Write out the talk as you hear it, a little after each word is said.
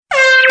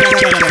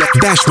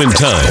Bashment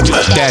time.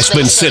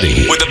 Bashment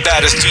City. With the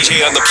baddest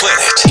DJ on the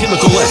planet.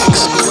 Chemical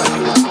X.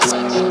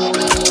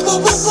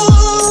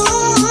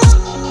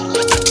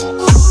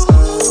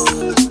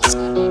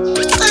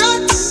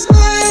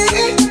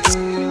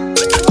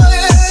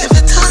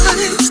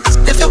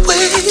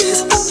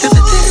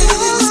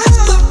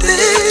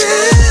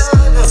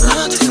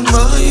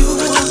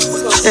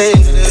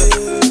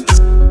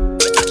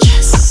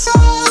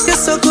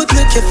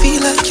 You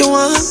feel like you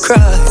wanna cry.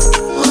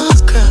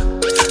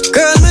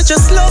 Girl, me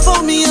just love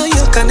on me and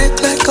you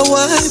connect like a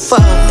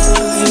Wi-Fi.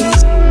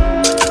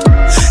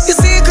 Your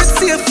secret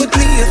safe with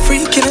me, a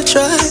freak in a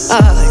try.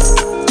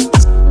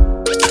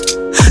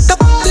 The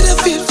that I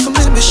feel for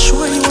me, be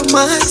sure you on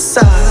my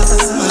side.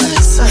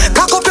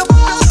 Cock up your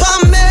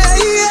on me,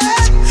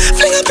 yeah.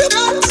 Fling up your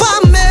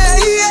on me,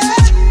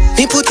 yeah.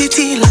 Me put it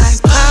in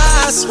like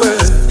password.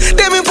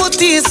 Then me put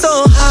it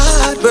so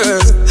hard, bro.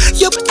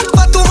 You put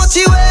too much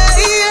away.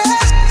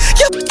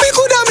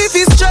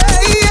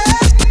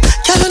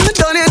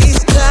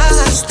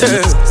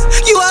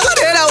 You are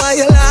better while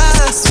you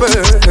last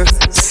first.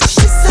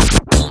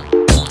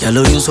 Girl,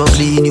 you so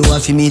clean, you are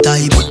for me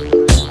type.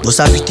 Just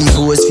a pretty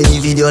pose for the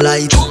video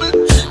light.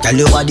 Tell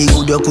you body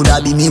good, you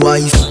coulda be me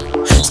wife.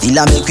 Still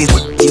I make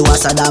you a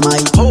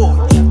sodomite.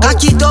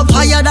 Cock it up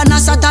higher than a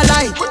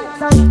satellite.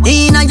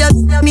 Inna your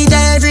me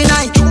there every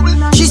night.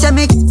 She said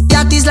make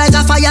that is like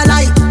a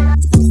firelight.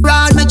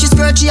 Broad make you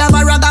skirt, she have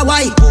a ragga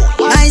white.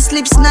 Nice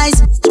lips,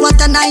 nice, what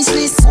a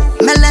niceness.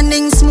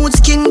 Melanin, smooth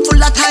skin,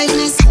 full of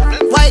tightness.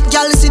 White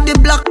girl see the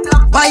black,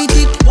 bite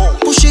it.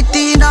 Push it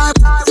in her,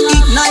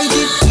 ignite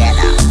it.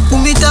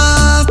 Boom it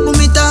off,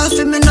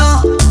 for me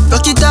now.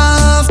 Rock it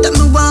off, that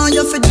me want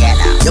you for that.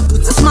 You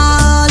put a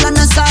small and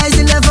a size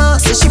 11.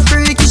 Say she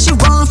freaky, she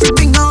want to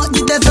bring out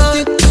the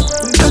devil.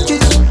 Rock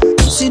it,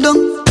 sit down,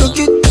 rock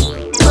it,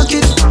 rock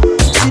it.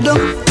 Sit down,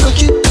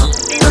 rock it,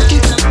 rock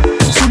it.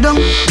 Sit down,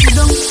 sit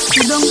down,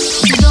 sit down,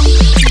 sit down.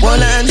 One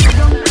hand,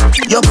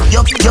 yup,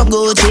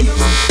 Gucci.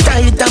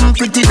 Tight and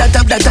pretty, that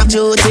up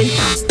beauty.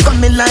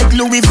 Coming like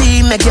Louis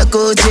V, make your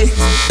Gucci.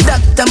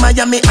 Dr.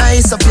 Miami,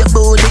 ice up your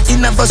body.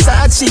 In a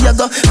Versace, you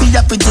go be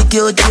a pretty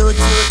cute.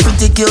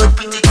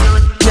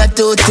 You're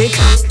too thick.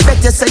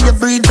 Better say you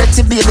breathe,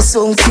 better baby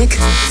soon kick.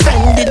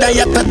 Fendi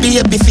diaper,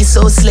 baby feel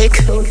so slick.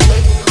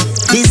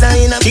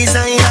 Designer.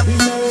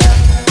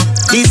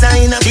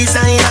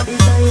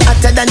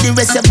 Hotter than the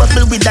rest, you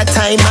bubble with that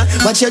timer.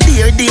 Watch your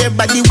dear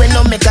body when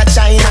no make a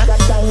China.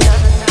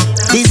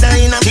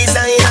 Designer.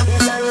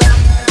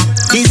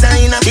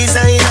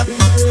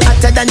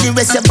 Hotter than the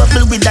rest, you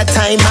bubble with that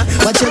timer.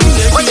 Watch your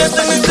dear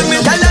body.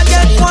 Girl, I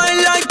get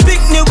wine like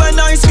picnic when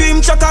ice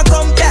cream truck a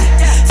come, yeah.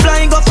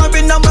 Flying off a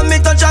ring and when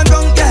me touch a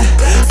ground, yeah.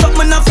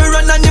 Something off a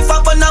run and if I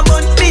burn a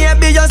bun.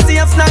 Baby, you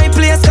safe night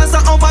place cause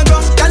I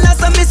overgrown. Girl, I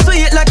say me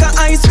sweet like a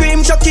ice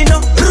cream truck, you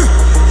know.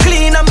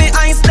 Clean and me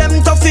ice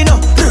them tough, you know.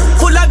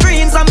 Full of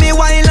greens and me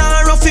wild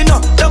and rough, you know.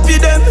 Love you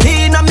them,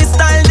 in and me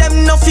style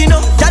them enough, you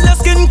know. Girl, your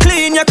skin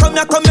clean, you come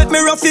make me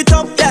rough it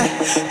up, yeah.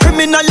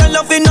 Criminal, you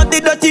love it, not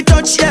the dirty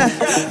touch, yeah.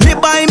 Me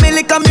buy me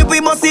liquor, me we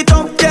must it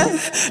up, yeah.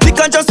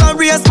 Liquor just a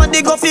race, man,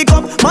 they go fi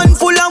come. Man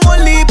full of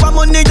one leap of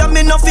money, and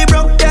me nothing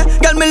broke, yeah.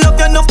 Girl, me love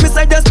you enough, me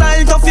say the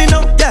style tough, you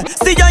know, yeah.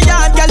 See your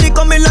yard, girl, you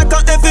coming like a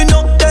heavy,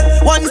 no,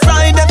 yeah. One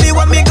side,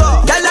 everywhere me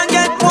go. Girl, I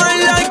get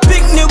one like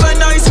picnic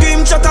when ice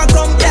cream truck a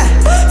come, yeah.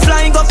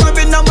 Flying up for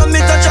it now when me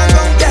touch a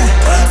ground, yeah.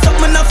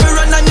 Something off a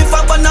run and if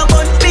I burn a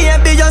bun.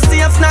 Baby, you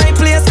safe night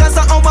place cause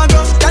I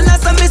overgrown. Girl, I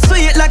say me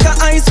sweet like a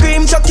ice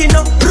cream truck, you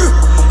know.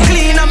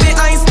 Clean and me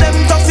ice them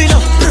tough, you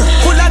know.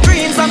 Full of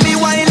greens and me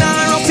wild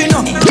and rough, you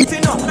know.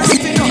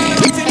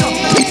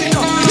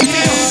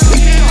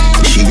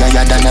 She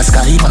higher than a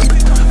sky map.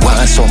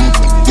 Want some,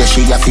 yeah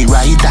she a fi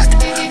ride that.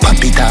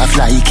 Pop it off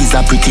like is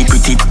a pretty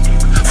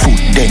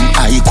foot then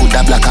I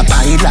coulda black a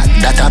pilot.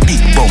 That a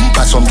big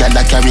bumper, some gyal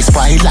a carry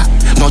spoiler.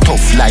 Not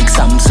tough like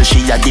Sam, so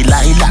she a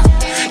Delilah.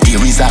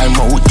 There is her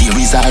mouth.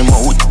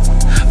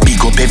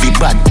 Big up every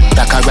bad,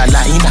 like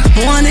Carolina.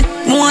 Want it.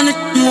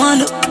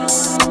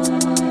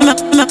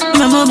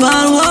 I'm a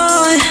bad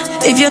boy.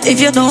 If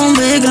you don't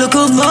big, look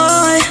a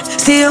boy.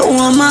 See a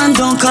woman,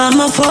 don't call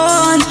my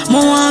phone.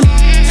 My one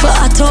for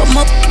I talk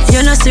my.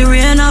 You know see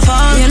rain or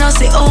fall. You know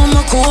see oh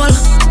my cool.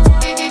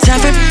 Time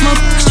for my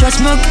stretch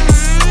my.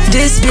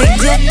 This big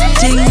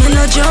thing me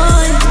no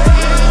join.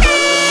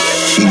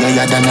 She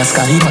higher than a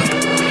sky map.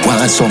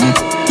 Want some,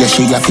 yeah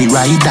she a fi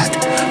ride that.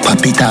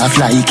 Pop it off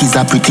like is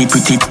a pretty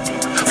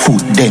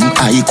foot then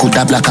I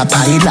coulda black a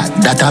pilot.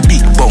 That a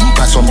big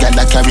bumper, some gyal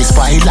a carry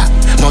spoiler.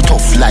 Not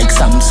tough like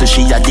Sam, so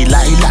she a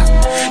Delilah.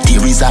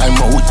 There is her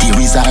mouth.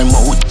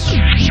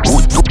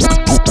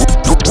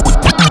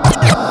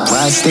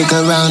 Why stick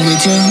around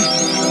with you?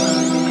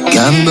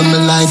 Gamble my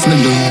life, me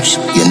lose.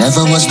 You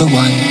never was the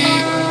one.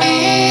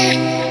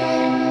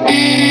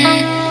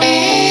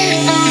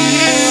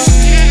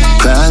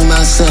 Crying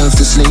myself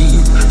to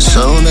sleep.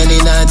 So many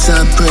nights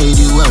I prayed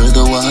you were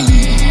the one.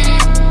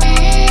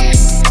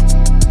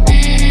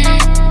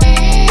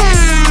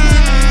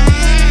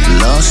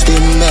 Lost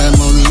in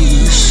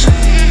memories.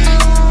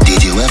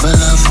 Did you ever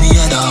love me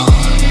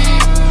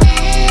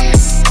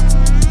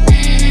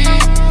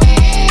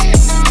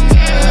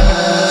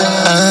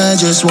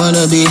just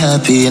wanna be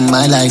happy in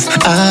my life.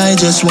 I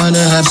just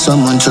wanna have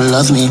someone to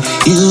love me.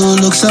 You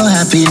look so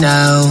happy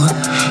now,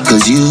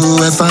 cause you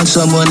have found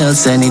someone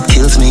else and it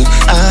kills me.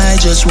 I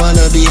just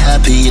wanna be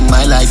happy in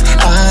my life.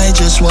 I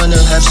just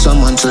wanna have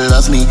someone to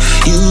love me.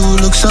 You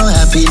look so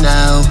happy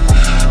now,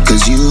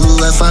 cause you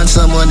have found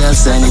someone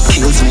else and it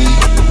kills me.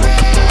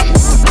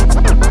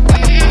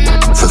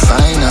 For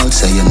find out,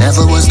 say you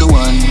never was the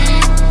one.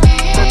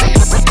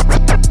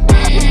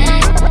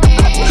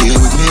 Play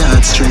with me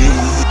heartstring.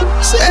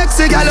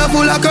 Sexy girl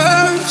full of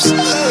curves.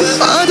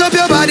 Hand up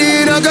your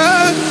body in a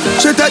girl.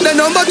 She take the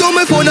number to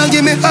my phone and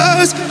give me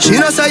hers. She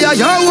no say you're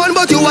your one,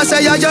 but you a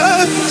say you're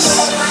yours.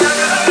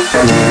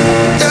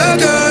 Yeah,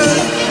 girl.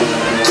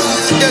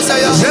 Yes,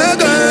 I am. Yeah,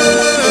 girl.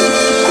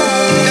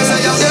 Yes,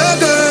 I am. Yeah,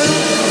 girl.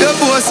 You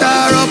post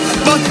her up,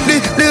 but the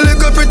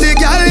little pretty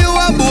girl you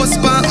a post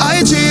on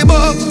IG,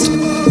 but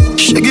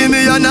she give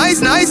me a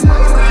nice.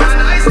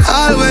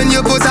 All when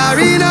you put her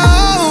in a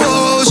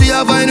hole, she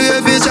a find way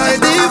fi try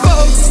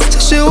default.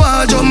 She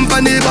want jump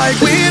on the bike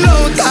wheel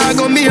out. I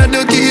go me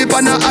to keep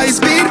on a high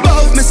speed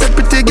boat. Me say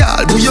pretty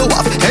girl, do you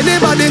have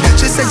anybody?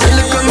 She say you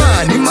look a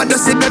man, him a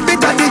just say baby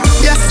daddy.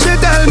 Yeah, she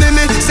tell me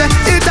say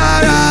it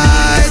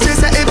alright. She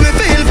say if me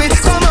feel fit,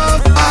 come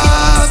up.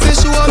 She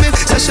show me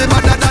say she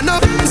better than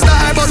a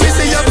star, but me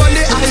see you on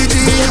the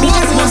IG.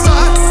 What's my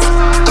star?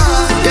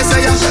 Yes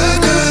I am.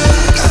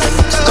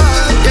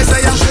 Yes I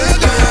am.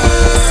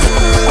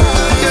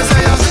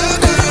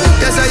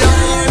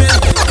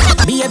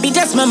 Baby,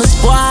 just mama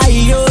spoil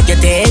you.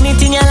 Get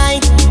anything you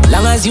like.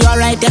 Long as you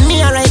alright and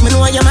me alright. Me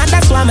know you're mad,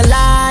 that's why me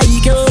like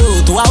you.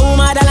 To a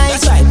woman that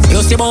likes right.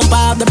 You see bump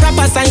up the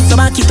proper sign, so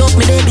back it up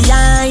me day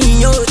behind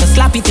you. To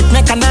slap it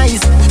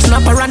mechanized.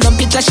 Snap a random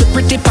picture, she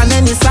pretty on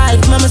any side.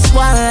 Mama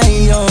spoil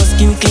you.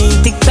 Skin clean,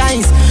 thick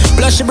ties.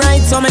 Blush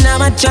bright, so me not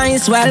my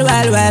choice. Well.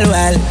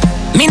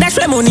 Me dash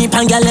my money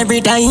pan girl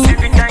every time.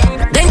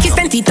 Then kiss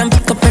and teeth and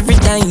pick up every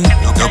time.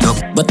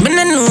 But me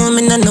no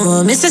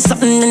know. Me say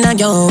something in a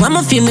yo.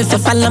 I'ma feel me if you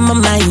follow my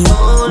mind.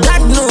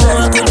 God know,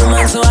 a good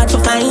woman so hard to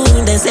find.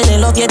 They say they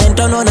love you, then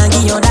turn on and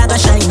give your dagger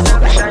shine.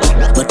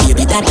 But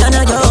baby, that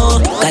gonna yo.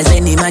 Cause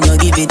any man you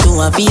give it to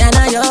a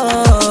fiana yo.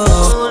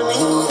 Hold me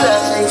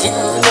like you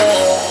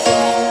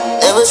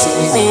never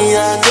see me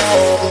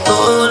again.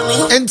 Hold me.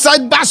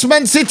 Inside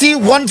Bashment City,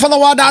 one for the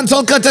Wild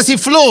Dancehall courtesy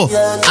Flow.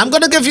 I'm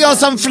gonna give you all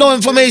some Flow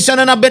information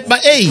in a bit,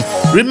 but hey,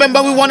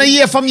 remember we wanna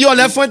hear from you.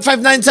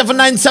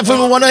 11.59797.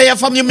 We wanna hear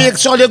from you. Make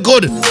sure you're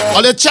good.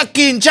 All you check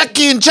in. Your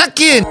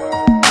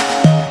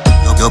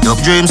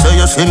dreams say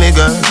you see me,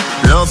 girl.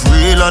 Love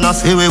real and I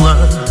feel we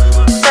work.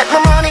 Take my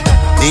money.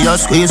 Me a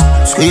squeeze,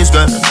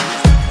 girl.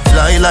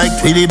 Fly like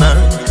Twilly bird.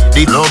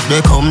 The love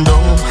they come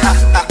down.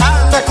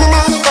 Take my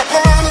money.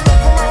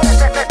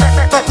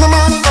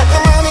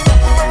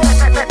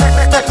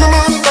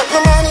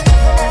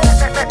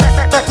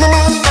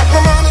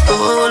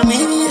 Hold me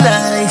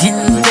like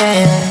you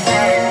there.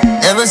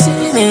 Never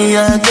see me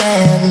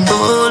again.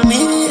 Hold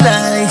me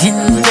like you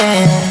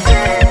there.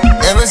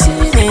 Never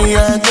see me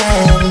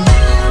again.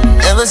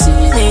 Never see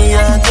me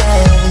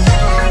again.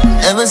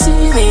 Never see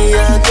me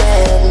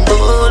again.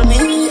 Hold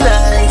me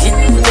like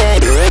you there.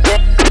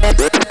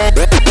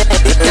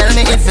 Tell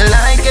me if you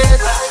like it.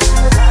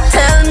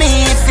 Tell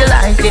me if you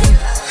like it.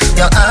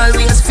 You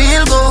always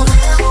feel good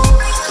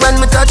when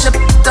we touch up.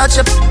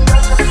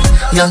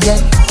 Yeah.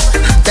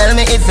 Tell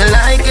me if you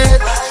like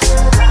it.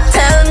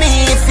 Tell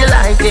me if you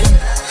like it.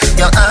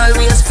 You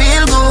always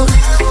feel good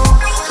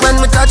when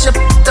we touch up.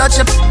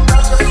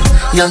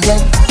 Yeah.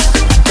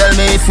 Tell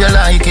me if you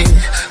like it.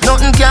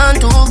 Nothing can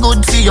do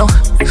good for you.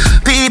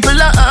 People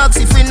are ask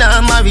if we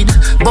not married,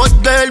 but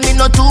girl, me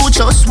not too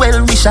just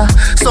well-wisher.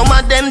 Some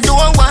of them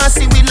don't want to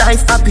see we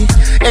life happy.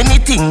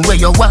 Anything where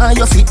you want,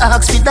 you fi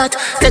ask for that.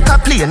 Take a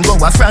plane, go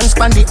a France,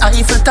 pan the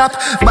Eiffel top.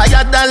 Buy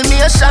a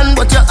Dalmatian,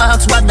 but you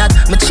ask what that.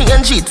 Me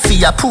change it for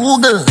your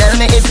poodle. Tell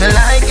me if you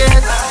like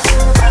it.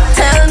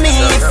 Tell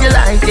me if you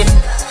like it.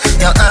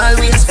 You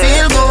always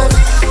feel good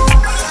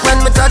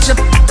when we touch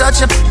up.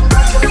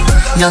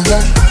 Yeah.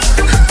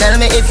 Tell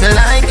me if you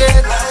like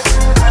it.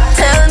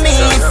 Tell me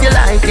if you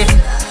like it.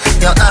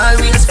 You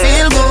always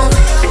feel good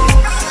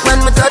when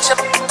we touch up.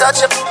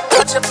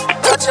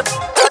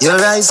 Your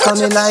eyes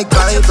coming like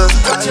Bible.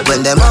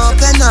 When them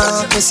open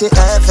up, me see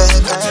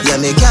heaven. Yeah,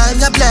 me girl,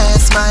 you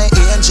bless my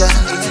angel.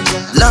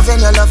 Loving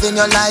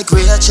you like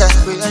Rachel.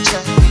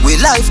 We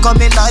life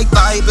coming like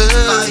Bible.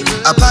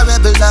 A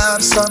parable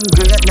of some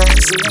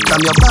greatness.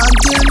 From your born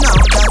till now,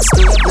 that's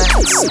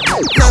statements.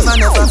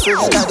 Never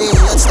fear that the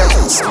hate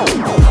stays.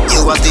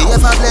 You have the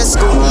ever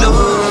blessed good love.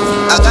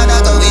 I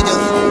gotta go with you,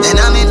 and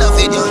I'm in love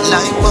with you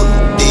like what?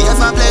 The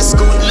ever blessed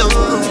good love.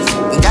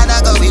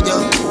 Gotta go with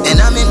you, and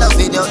I'm in love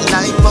with you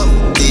like what?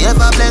 The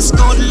ever blessed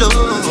good love.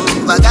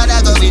 I gotta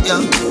go with you,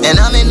 and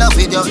I'm in love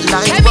with you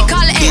like what?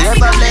 The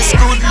ever blessed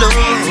good love.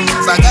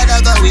 I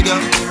gotta go with you,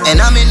 and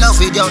I'm in love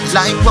with you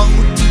like what?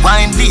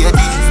 Wine lady,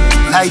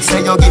 like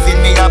say you're giving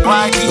me a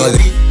party.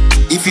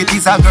 If it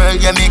is a girl,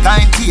 you me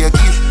can't take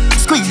it.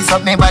 Squeeze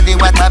up me body,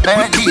 what a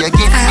birthday gift.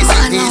 Me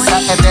say this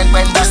a heaven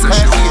when that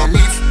birthday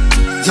live.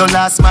 Your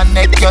last man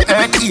neck, your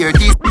hurt here.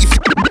 This if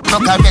you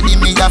look already,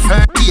 me have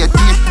hurt here.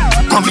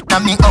 Come in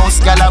at me house,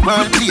 girl, a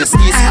world place.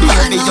 This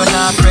baby, you're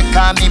not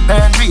Africa, me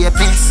burn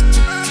rapist.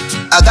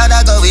 I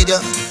gotta go with you,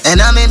 and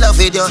I'm in love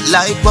with you.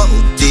 Like wow,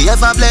 the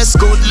ever blessed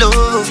good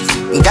love.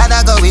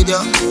 Gotta go with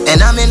you,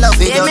 and I'm in love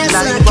with you.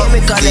 Like wow,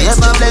 the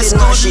ever blessed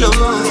good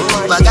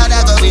love. I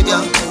gotta go with you,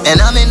 and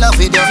I'm in love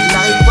with you.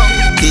 Like wow,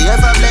 the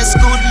ever blessed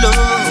good love.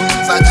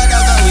 I gotta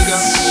go with you,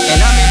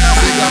 and I'm in love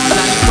with you.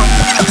 Like wow.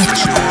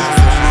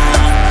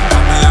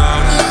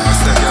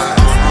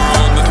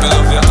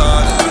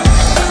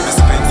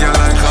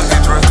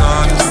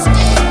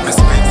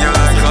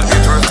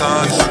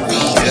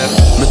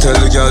 Tell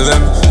the girl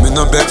them, me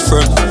no beg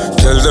friend.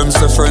 Tell them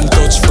say friend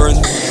touch friend.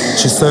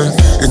 She say,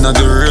 inna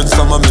the rain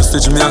from a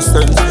message me a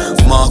send.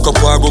 Mark up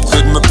her book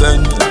with me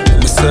pen.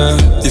 Me say,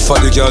 if I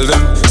the girl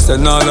them,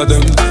 send all of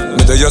them.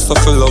 Me they just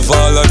full of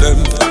all of them.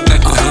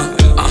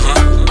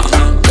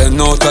 10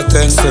 out of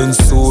 10, send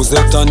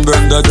Suzette and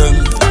Brenda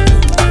them.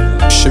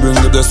 She bring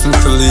the blessing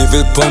to leave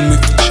it pon me.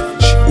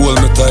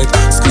 Hold me tight,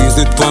 squeeze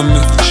it pon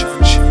me.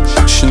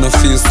 She no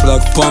feel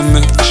slack pon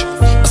me.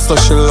 So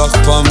she lock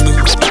pon me.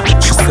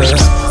 She say,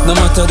 no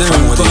matter the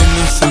ring pon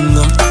me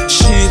finger.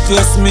 She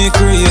plus me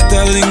create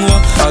a lingua.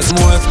 As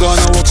my wife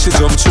gonna walk, she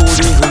jump through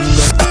the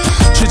window.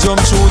 She jump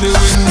through the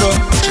window.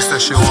 She say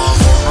she want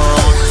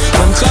more.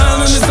 Them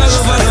call me Mr.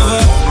 Lover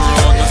Lover.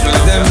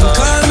 Them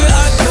call me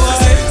hot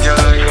boy.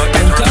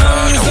 Them call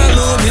me Mr.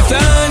 Louis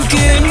Vuitton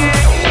King.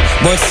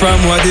 But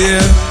from what year?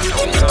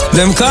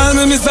 Them call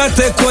me Mr.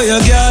 Take away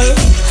your girl.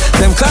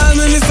 Them call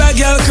me Mr.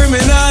 Girl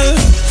Criminal.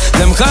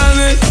 Them call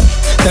me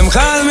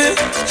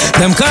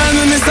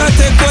Mr.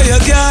 Take away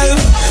your girl.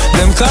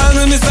 Them call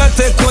me Mr.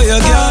 Take away your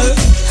girl.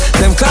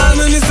 Them call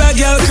me Mr.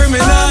 Girl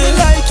Criminal.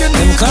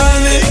 Them call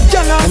me.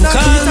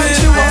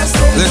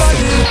 Listen.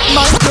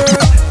 My girl,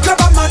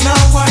 grab a man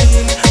and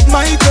wine.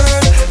 My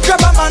girl,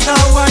 grab a man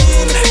and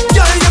wine.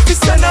 Girl, you fi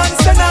send on.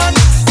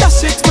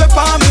 Dash it whip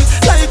on me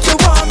like you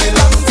want me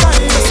long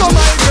time. So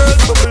my girl,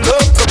 bubble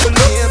up.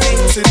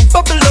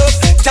 Bubble up,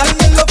 tell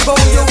me love how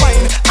you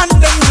wine. And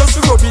then just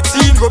rub it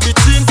in,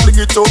 fling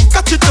it up,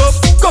 catch it up.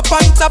 Go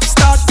on top,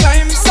 start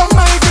time. So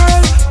my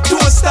girl,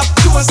 don't stop.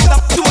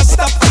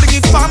 Fling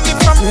it for me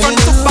from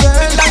front to back.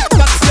 Me like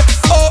that, yeah.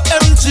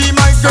 OMG,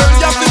 my girl,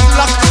 you feel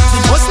like the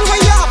muscle where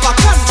you have a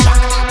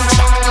contract.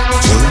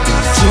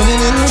 Pretty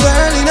little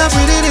girl in a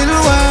pretty little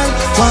world.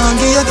 Want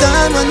give your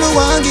time and me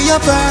want give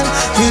your pearl.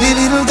 Pretty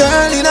little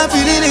girl in a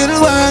pretty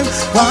little world.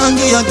 Want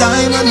give your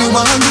time and me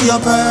want give your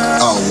pearl.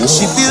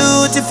 She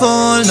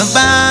beautiful,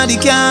 nobody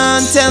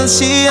can tell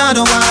she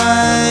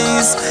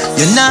otherwise.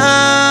 You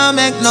nah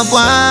make no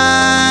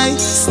boy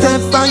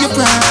step on your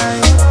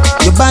pride.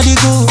 Your body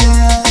good,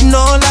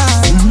 no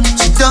lie.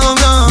 She don't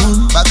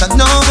run back at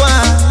no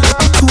one.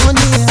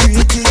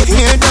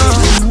 Here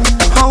down,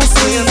 house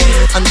here,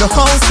 and the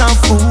house of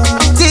food.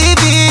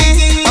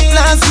 TV, a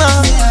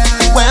plasma,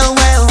 well,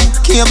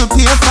 cable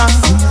paper.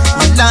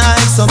 Your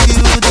life so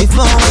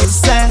beautiful,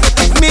 say.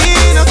 Me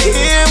no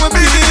care what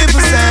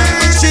people say.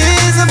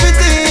 She's a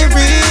pretty,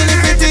 really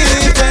pretty,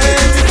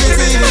 very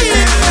pretty,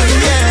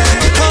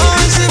 yeah. Oh,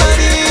 she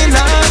body,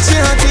 not she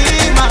a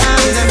team, and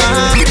them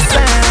all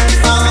say.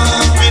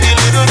 Pretty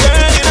little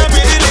girl in a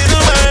pretty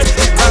little world.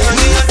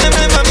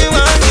 Me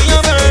want me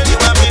your bird. You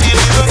a pretty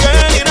little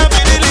girl in a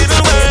pretty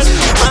little world.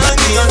 Want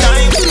me your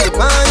time.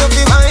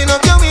 Wind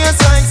up your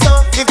waist like so.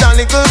 If that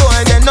little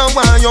boy then no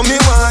want you, me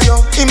want you.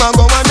 Him a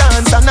go and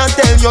dance and I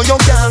tell you you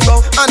can't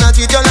go. And I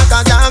treat you like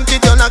a dog,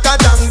 treat you like a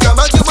tanker.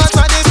 But you must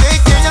try the big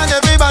thing and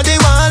everybody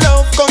want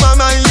love. Come on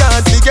my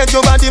yard, we get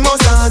your body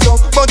massage up.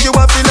 But you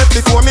have to left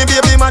before me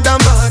baby madam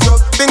bad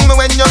up. Think me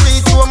when you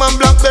reach home and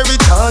blackberry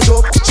charge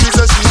up. She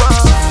says she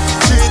want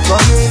cheat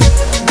for me,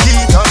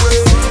 get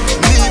away.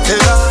 Me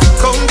tell her,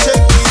 come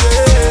check me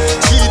there.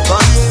 Cheat for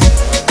me,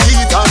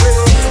 get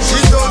away. She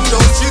don't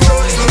know, she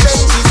don't see them.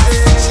 She say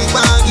she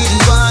want give the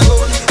one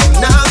up.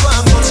 Now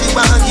one but she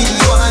want give the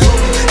one up.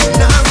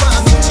 Now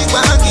one but she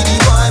want give the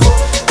one up.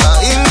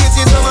 In this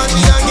is how much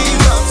we are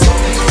give up.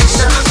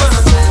 Now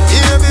one,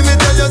 here be me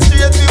tell you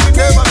straight, we will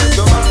never make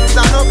you back.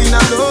 Stand up in a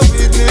love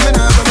with me, me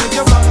never make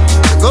you back.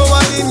 Go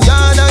on in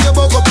yard and you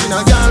buck up in a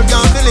girl.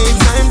 Can't believe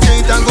time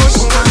treat and go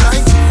shoot and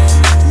like.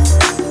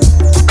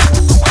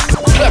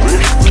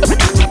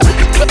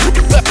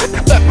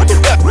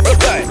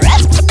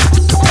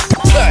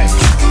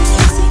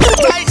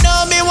 Right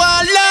now me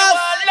want love.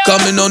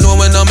 Coming on know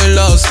when I'm in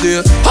last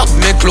day. Hug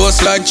me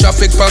close like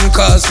traffic from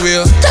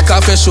causeway. Take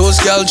off your shoes,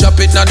 girl, drop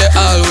it na the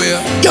hallway.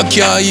 You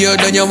can't hear,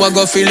 then you want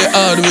go feel it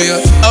hard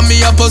way. And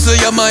me a puzzle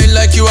your mind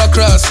like you a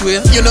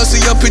crossway. You know see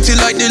you pretty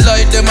like the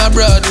light, them a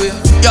Broadway.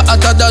 You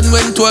hotter than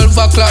when 12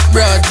 o'clock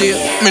broad day.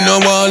 Me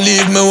no want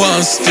leave, me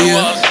want stay.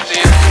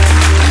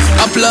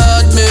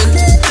 Applaudment.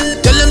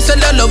 Tell them say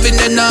that loving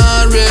they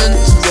not rent.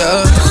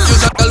 Yeah,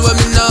 choose a girl when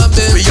me not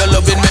bed. For your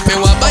loving make me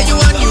want buy you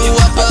a new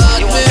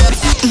apartment.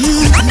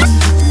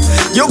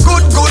 You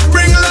good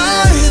bring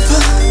life.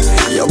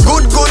 You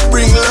good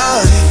bring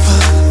life.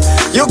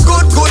 You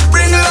good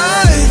bring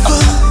life.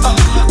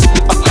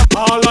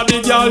 All of the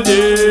girl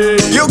there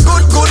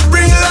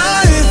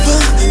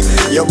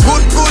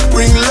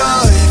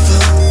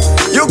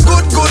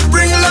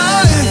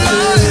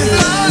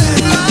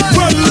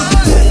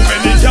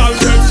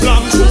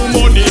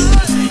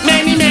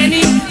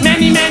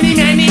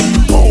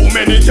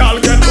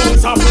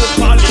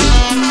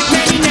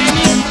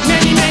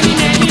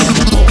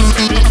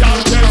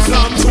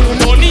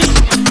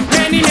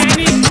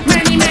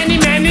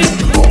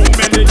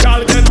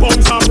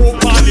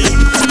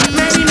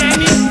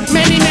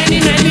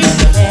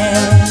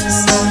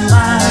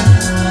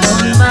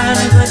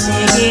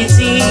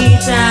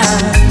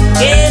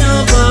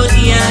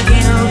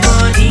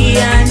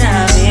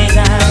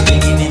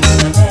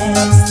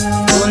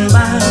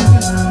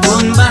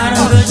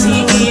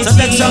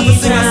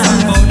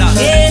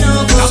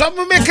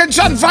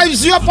selection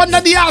vibes you up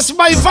under the ass,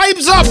 my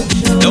vibes up.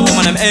 The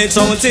woman them age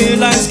so tea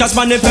like scotch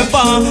money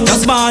pepper.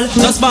 Just ball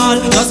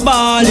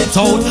it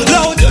out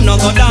loud. You know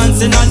go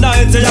dancing and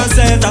dancing and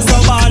say that's so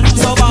ball it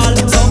out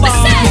loud.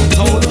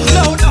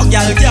 No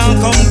girl can't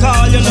come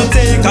call you no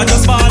take her.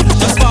 Just ball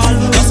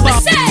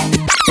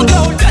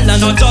loud. Girl I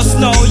know just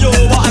know you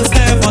want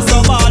step for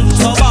so ball.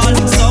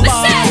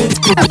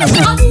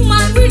 A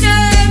woman with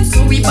them,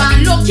 so we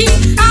born lucky.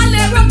 All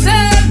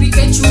aeroplane, we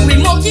get through we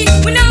monkey.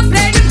 We not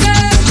play the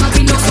game, and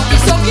we no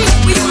sucky.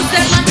 We use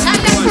them and tell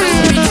them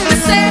free. We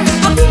say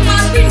a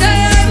woman with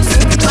them, so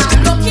we born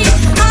lucky.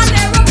 All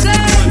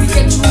aeroplane, we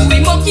get through we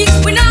monkey.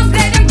 We not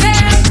play the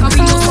game, and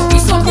we no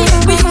sucky.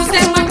 We use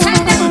them and tell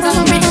them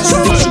free.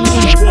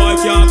 Boy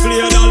can't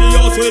play dolly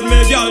house with me,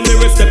 girl. Me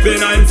we step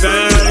in and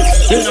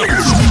face.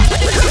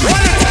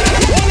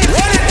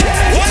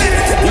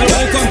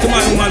 Welcome to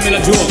my woman, me a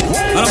joke.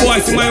 And a boy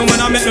see my woman,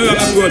 I make no young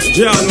approach.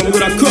 Gian, I'm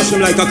gonna crush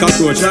him like a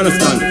cockroach, you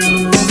understand?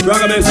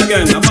 Ragamuffin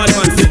again, a bad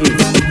man sitting.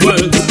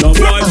 Well, no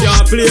boy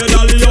can't play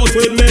dolly house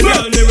with me,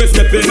 girl. Me we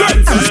step in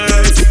and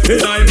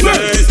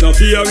face. No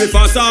fear if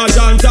a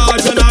sergeant or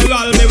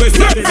general, me we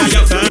step in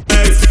your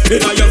face.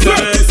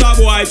 A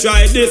boy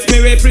try this,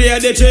 me we play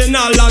the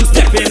channel and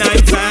step in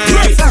and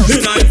face.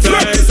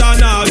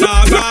 And all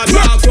dog,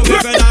 come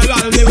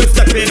federal, me we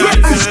step in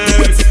and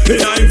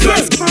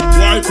face.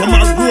 Why come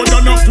a road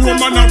and a poor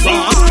man a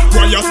rat?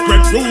 Why you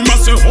spread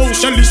rumors say how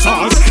Shelly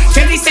sauce?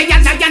 Shelly say a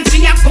lion,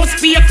 she a cuss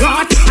for a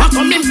flat. How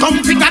come him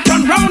come pick a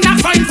turn round and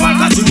find fault?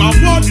 Cause him a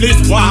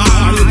worthless boy,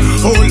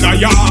 oh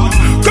liar.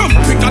 Come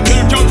pick a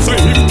tell John say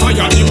him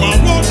tired. Him a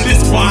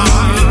worthless boy,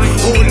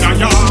 oh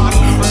liar.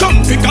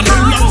 Come pick a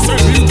tell John say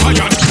him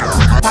tired.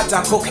 Pot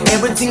a cook,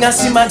 everything I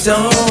see my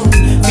down.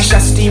 Fish a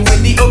steam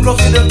with the okra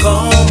for the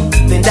gum.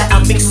 Then that I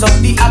mix up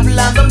the apple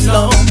and the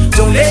plum.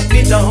 Don't let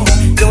me down.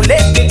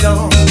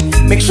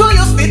 Make sure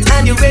you're fit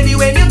and you're ready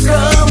when you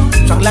come.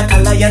 Strong like a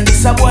lion,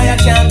 this a boy I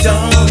can't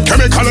down.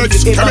 Chemical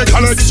X.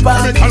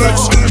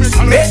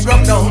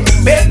 Bedrock down.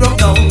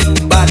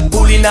 Bad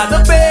bullying at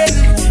the bed.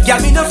 Yeah,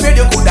 me no afraid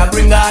you coulda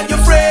bring all your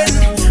friends.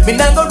 Me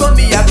not go run,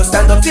 me I go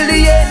stand up till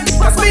the end.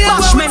 Cause me a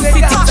Bashman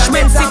City. Bad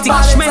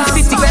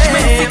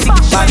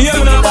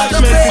bullying at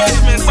the bed.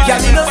 Yeah,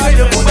 me no afraid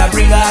you coulda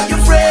bring all your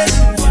friends.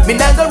 Me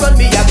not go run,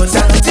 me I go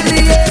stand up till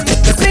the end.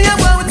 Cause me a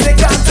boy with the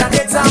guns and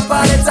it's up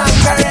and it's up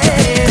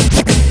correct.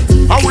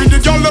 And when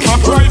the girl them a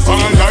cry for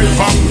life,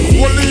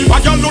 only a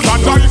girl who not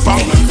die for.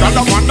 Girl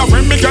I wonder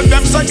when me get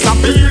them sex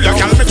appeal. You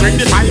girl me drink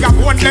the tiger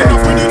go and let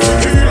up with the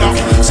tequila.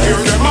 Scare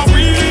them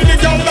away, the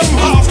girl them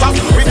after.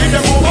 We give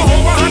them over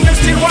and they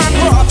still want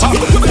water.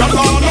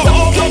 Girl all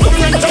over the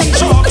rent and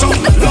charter.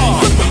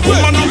 Lord,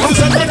 woman a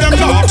present with them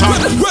daughter.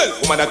 Well,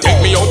 woman a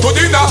take me out to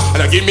dinner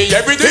and a give me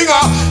everything.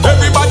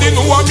 Everybody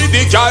know I me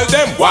the girl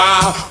them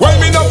wow. Well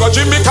me no go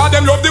gym because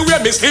them love the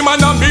way me slim and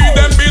I me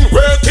them been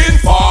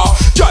waiting for.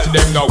 Girl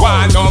them no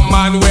want no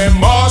man we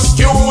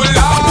muscular.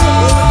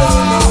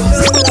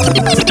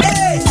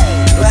 Hey,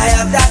 do I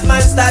have that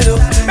man style up?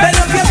 Bend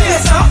up your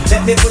face now.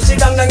 Let me push it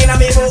down in a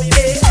me book.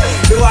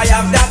 Do I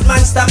have that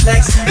man style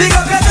flex? Big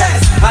up your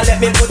chest and let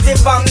me put it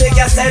on the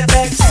cassette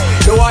flex.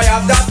 Do I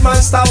have that man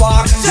style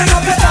walk? Check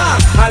up your arm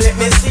and let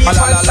me see one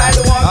style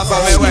walk. After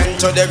me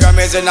went to the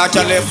Grammys in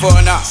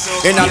California,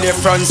 in a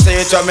different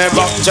state to me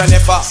buck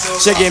Jennifer.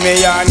 She give me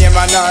her name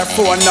and her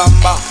phone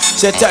number.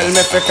 She tell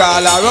me fi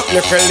call her up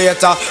little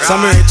later. So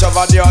me reach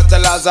over the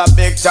hotel as a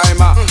big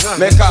timer.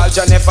 Me call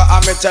Jennifer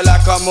and me tell her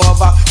come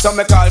over. So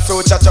me call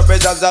Future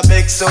Chubbies as a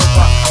big super.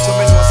 So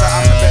me know say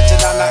I'm a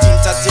veteran and a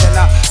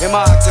entertainer. Him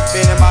ask if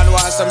any man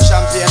want some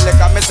champagne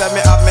liquor. Me say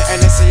me have me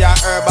Hennessy and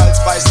herbal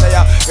spice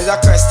there. With a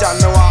question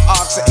me want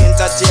ask the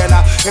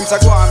entertainer. Him say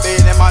go and be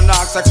the man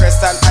ask a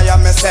question. I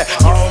am me say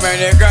how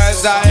many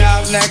girls I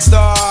have next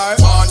door?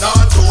 1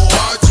 or 2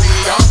 or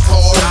 3 or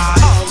 4.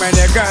 How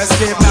many girls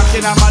keep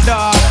knocking on my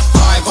door?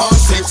 5 or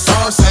 6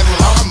 or 7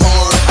 or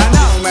more. And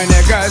how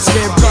many girls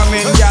keep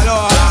coming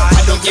galore?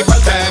 I don't give a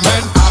damn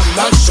and I'm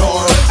not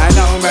sure. And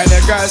how many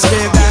girls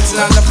keep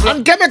dancing on the floor?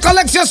 And Chemical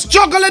X just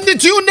juggling the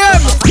tune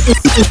them.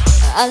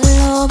 I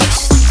love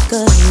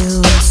you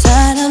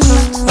inside of my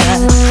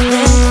mind.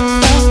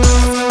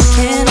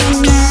 Can't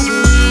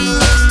imagine me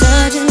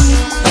touching you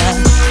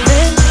like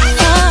this.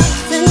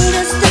 Nothing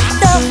just to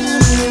touch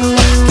you.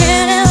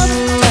 Can't help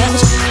but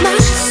touch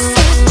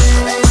myself.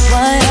 That's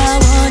why I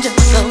want you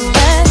so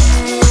bad.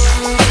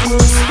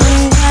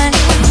 Whispering right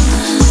now,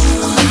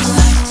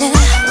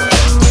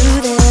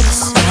 you there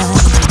beside me.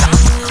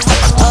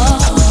 Oh,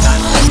 I'm not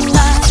doing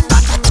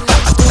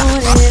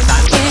it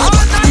again.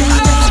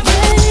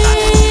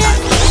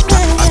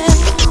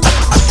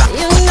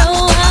 You know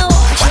I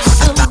want you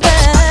so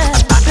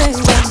bad, baby,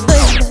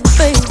 baby,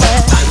 baby.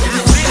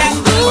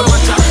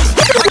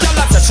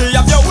 She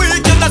have your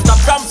weakness, stop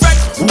from fret.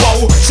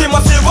 Wow, she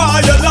must see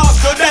why you lost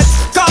to death.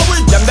 Cause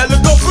with them, they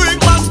little freak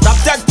man, stop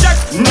check.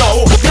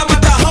 No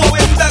matter how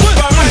in them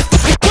correct.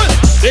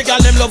 The girl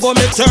them love when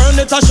me turn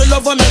it, and she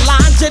love when me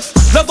launch it.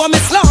 Love when me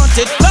slant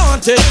it.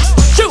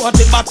 She want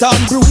it back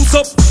and bruise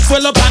up,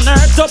 swell up and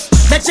hurt up.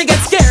 Then she get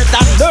scared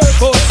and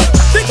nervous.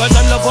 The Cause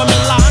I love when me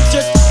launch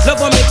it, love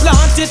when me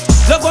plant it,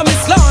 love when me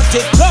slant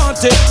it, plant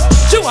it.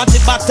 She want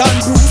it back and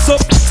bruise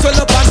up, swell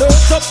up and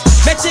hurt up,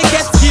 make she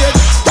get scared.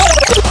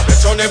 Bet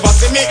you never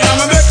see me in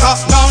a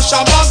Mecca, now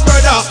Shabbat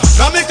brother.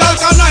 Now me call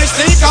can I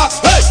sneaker.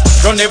 Hey,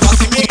 you never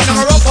see me in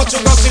a rock, but you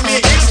go see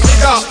me in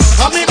sneaker.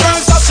 And me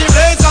burn such a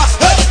blazer.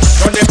 Hey,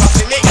 you never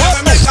see me in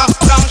a Mecca,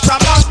 now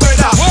Shabbat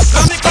brother.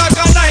 Now me call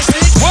can I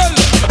sneaker.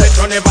 Bet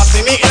you never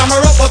see me in a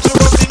rock, but you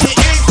go see me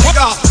in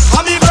sneaker.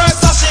 And me burn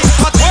such a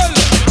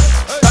blazer.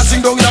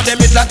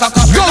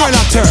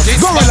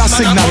 Gorilla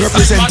Signal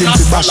representing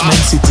the Bashman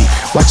City.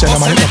 Watch out,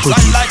 man,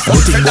 pretty.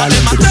 Everything going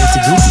into the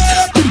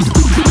nitty-gritty.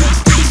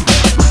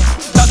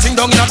 Dancing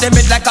down in the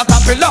mid like a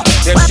capella.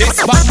 Them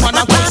this bad man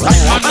a good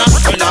man and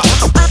fella.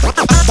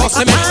 Bust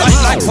them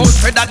inside like old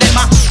feather them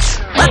a.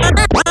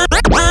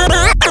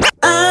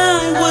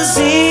 I was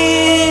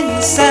in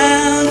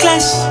sound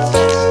clash.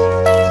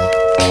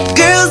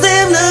 Girls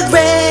them look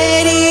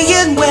ready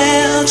and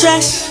well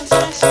dressed.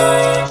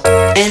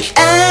 And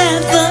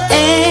at the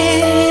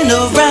end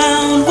of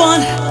round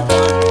one,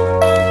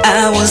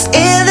 I was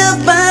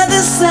ended by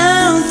the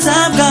sound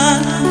Top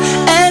Gun.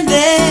 And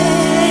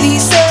then he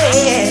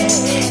said,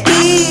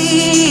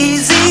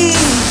 easy,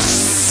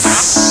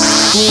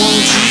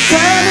 won't you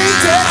come and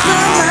touch my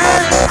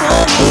mind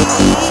for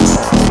me?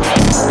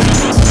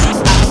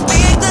 I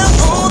picked up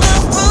all the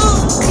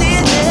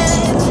Brooklyn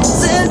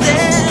nets and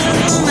then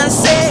I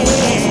said,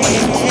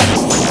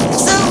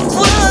 so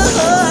whoa.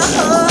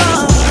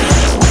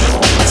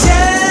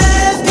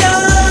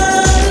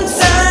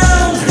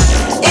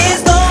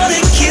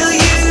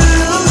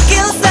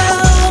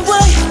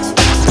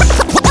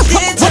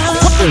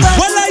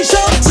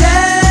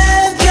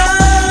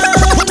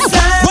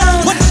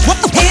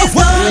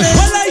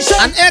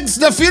 And eggs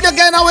the feed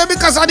again away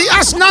because of the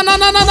ash. No. Well,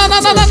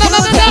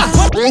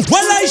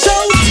 I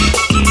shout,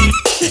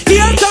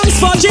 here comes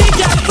for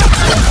Jigga.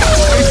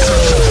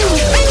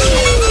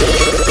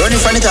 Running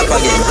from the top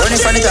again,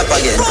 running from the top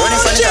again, running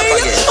from the top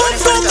again. Up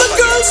from the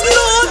girls,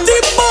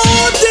 naughty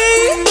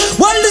body.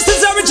 Well, this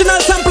is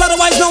original sample,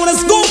 otherwise known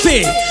as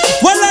Goofy.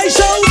 Well, I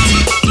shout,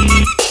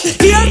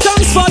 here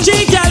comes for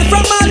Jigga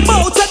from all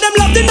boats, and them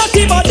love the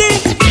naughty body.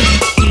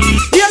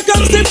 Here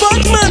comes the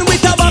Batman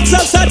with a box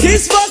of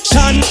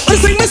satisfaction. I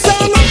sing my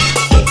song.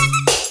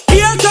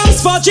 Here comes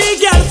for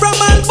Jigga from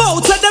all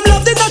boats, and them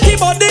love the naughty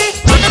body.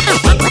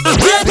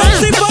 Here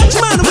comes the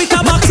Batman with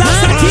a box of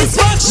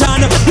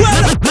satisfaction.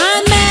 Well,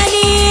 my man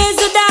is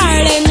a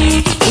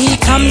darling. He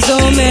comes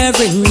home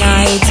every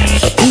night.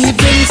 He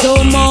brings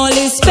home all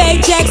his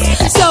paychecks,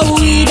 so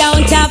we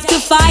don't have to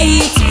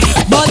fight.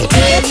 But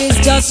there is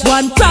just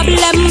one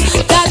problem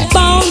that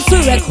bound to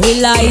wreck with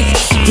life.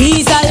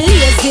 He's a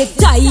lazy,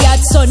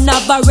 tired son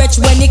of a wretch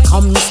when he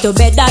comes to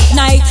bed at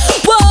night.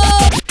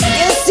 Whoa!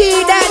 You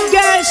see that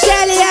girl,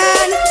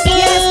 Shelly-Ann?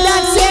 Yes,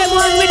 that same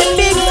one with the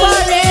big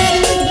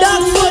forehead,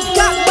 dog foot,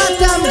 cock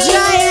bottom,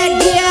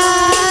 giant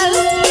girl.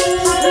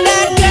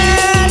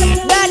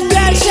 That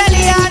girl,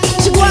 Shelly-Ann,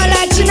 she go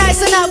like she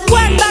nice enough.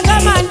 One bag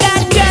of man,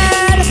 that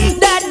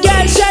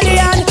girl,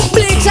 Shelly-Ann,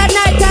 bleach at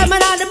night time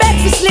and on the bed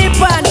for sleep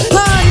on.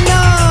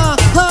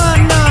 Oh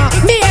no,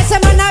 me as a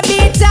man a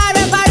beat her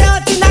ever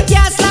out in a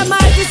castle,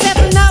 Marty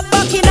 7 up,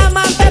 Buckingham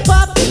and pep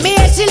up. Me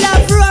as she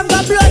love rum,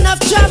 go blow enough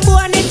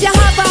trombone. If you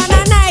have on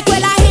a night,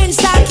 well I hinge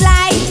that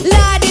like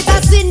Lord, it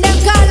has seen them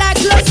call like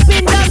close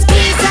spin. Just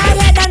squeeze her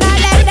head and I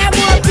let them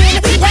open.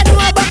 You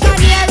know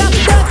Buccaneer, don't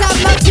have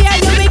no fear.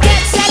 You will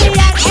get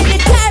Shelly-Ann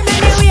anytime,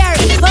 anywhere.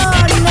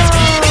 Oh no,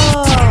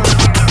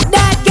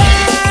 that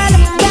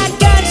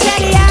girl,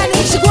 Shelly-Ann,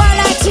 she go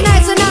like she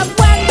nice enough.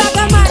 One bag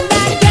of man,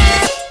 that girl.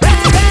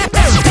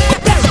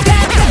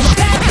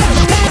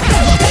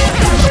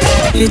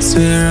 It's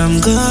where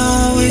I'm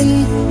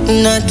going,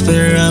 not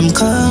where I'm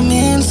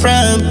coming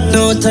from.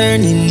 No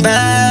turning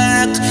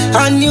back,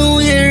 a new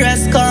year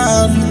has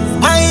come.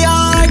 My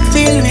heart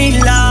filled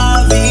with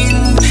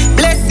loving,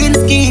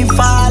 blessings keep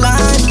fall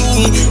on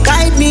me.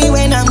 Guide me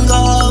when I'm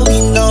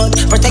going out,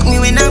 protect me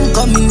when I'm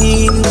coming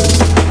in.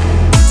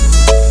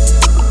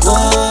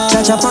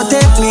 Cha-cha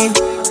protect me,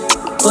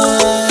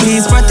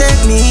 please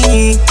protect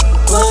me.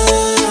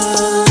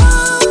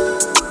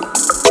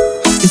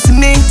 You see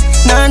me,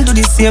 now do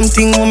the same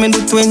thing when me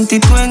do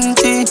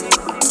 2020.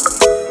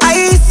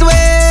 I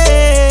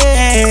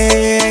swear,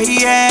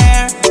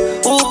 yeah.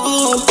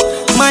 Ooh,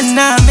 man,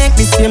 now make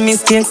me same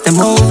mistakes them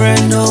over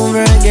and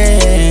over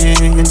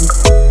again.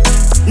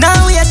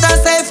 Now we are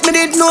say if me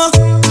did know,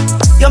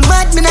 you're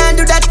mad, me now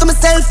do that to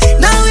myself.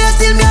 Now we are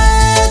still me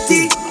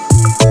 80.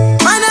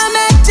 Man, I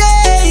make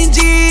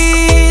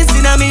changes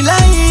in a me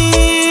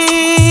life,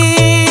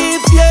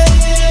 yeah.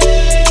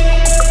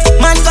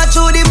 Man, got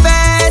through the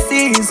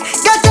phases,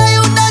 get a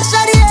youth that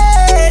shot the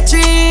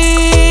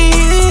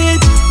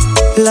hatred.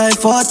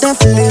 Life what the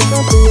flip.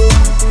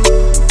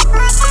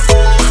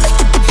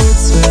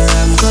 It's where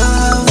I'm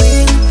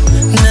going,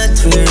 not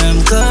where I'm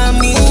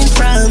coming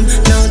from.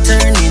 No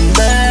turning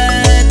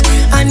back,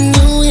 a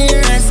new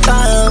year has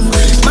come.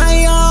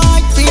 My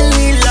heart filled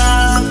with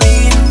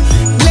loving,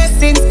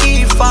 blessings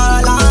keep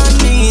fall on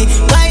me.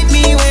 Guide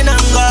me when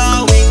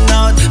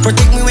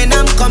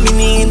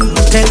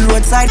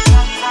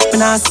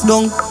nah sit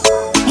down.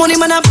 Money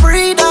man a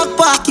free dog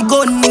party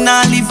gun.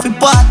 Nah live for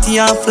party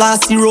and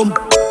flossy rum.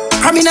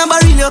 From in a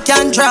barrel you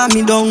can't draw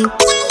me down.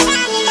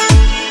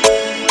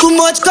 Too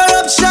much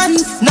corruption.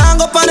 Now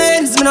go on the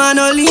ends, me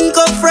no link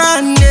up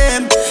friend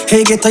them.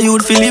 Hey, get a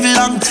youth fi live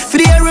long.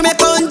 For the year we make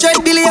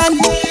 100 billion.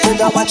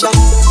 Better watch out.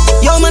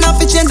 Yo, man, I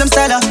fi change them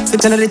style. Fi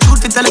tell the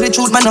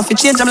truth, man, I fi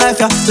change them life,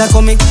 yeah. Like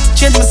how me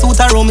change my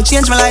suit around, me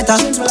change my lighter.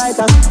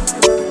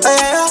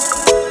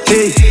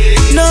 Hey,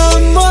 no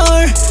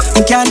more.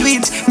 Me can't do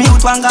it. Me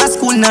out one go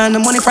school now, no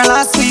money from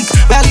last week.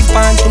 We live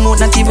pan to mouth,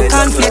 not even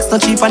conflicts,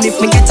 not cheap. And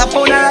if me get a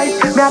pound right,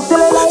 me have to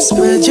like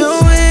spread your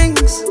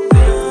wings.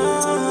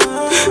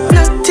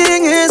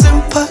 Nothing is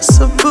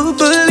impossible,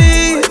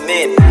 believe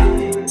me.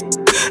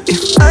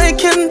 If I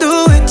can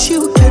do it,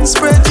 you can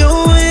spread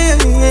your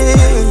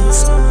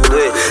wings.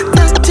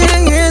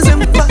 Nothing is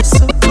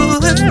impossible.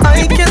 If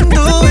I can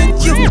do it,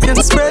 you can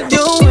spread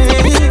your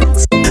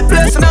wings.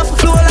 Blessing off a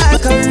flow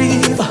like a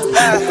river.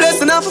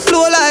 Blessing off a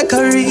flow like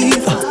a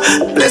river.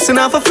 Blessing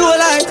off a flow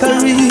like a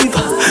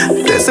river.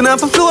 Blessing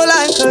off a flow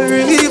like a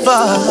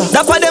river.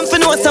 That's why them fi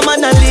know some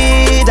man a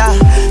leader.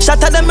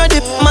 Shatter them ready,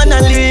 man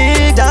a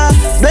leader.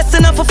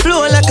 Blessing off a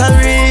flow like a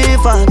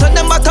river. Turn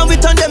them back and we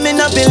turn them in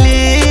a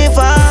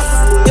believer.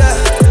 Yeah.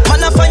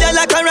 Man a fire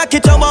like a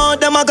rocket, I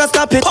want them, I go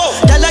stop it.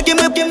 Y'all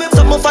give me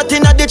some more fat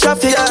in the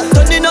traffic.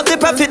 Turning up the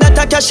profit that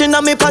I cash in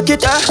my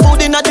pocket.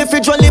 Food in the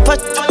fridge, only pot.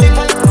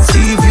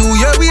 See you,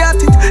 yeah, we at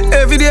it.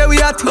 Every day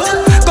we at it.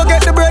 Go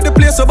get the bread, the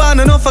place so bad,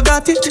 and don't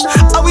forget it.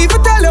 I will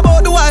even tell you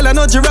about the wild, I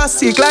know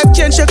Jurassic. Life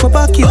change, check my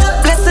pocket.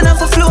 Blessing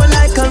off a flow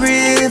like a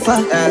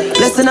river.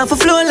 Blessing off a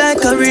flow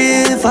like a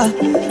river.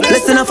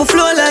 Blessing off a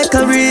flow like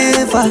a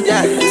river.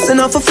 Blessing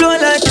off a flow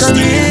like a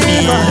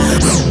river.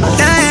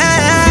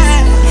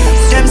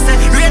 Them say,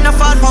 rain no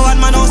fall for one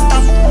man, no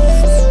stop.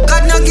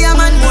 God no give a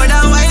man more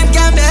than what him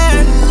can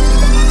bear.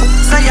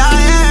 So yeah,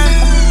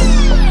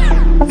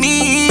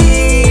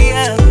 me,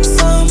 yeah.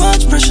 So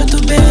much pressure to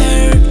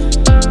bear.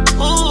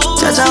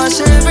 Judge I wash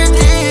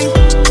everything.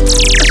 I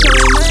show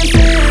you my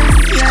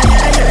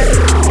face.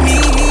 Me,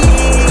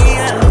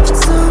 yeah.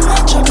 So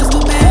much troubles to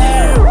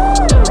bear.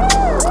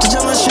 Judge I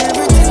wash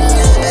everything.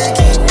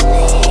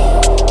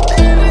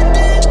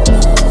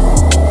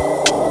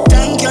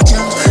 Thank you,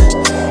 Jah.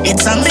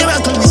 It's a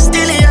miracle we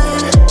still here.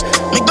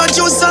 Me go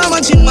through so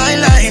much in my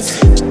life.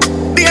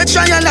 Be a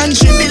trial and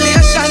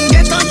tribulation.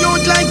 Get on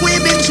youth like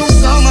we've been through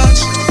so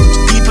much.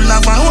 People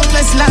have a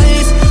hopeless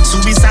life.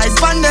 Suicide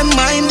on them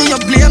mind, do you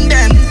blame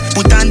them?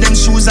 Put on them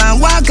shoes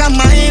and walk a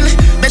mile.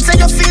 Better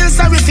you feel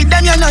sorry for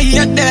them, you know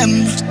hate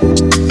them.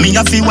 Me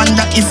have to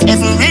wonder if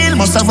ever real.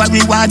 Must have a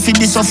reward for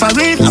the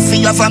suffering. I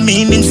feel have a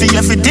meaning for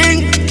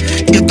everything.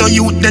 Get a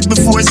youth dead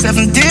before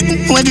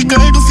 17. Where the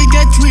girl do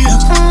forget real.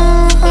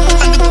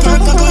 And the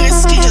purple go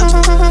escape.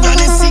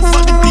 Granny sick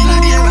for the pill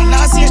there. And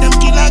last year them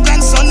kill her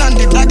grandson. And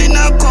the daddy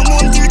now come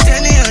home till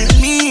 10 years.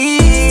 Me,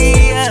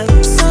 yeah.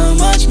 So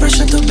much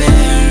pressure to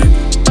bear.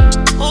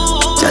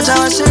 Judge I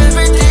wash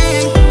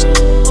everything.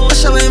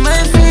 Wash away my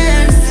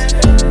fears.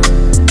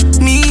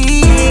 Me,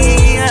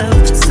 yeah.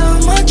 So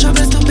much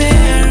troubles to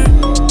bear.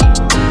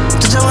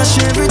 Judge I wash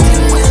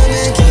everything.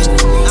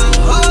 I'm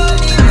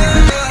holding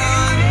on.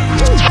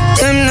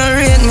 Them no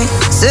rate me.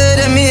 Say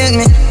them hate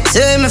me.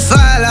 Say me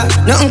fall out,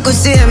 nothing could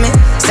save me.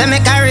 Say me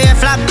career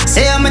flop,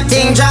 say my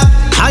thing drop.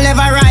 I'll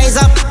never rise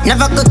up,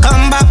 never could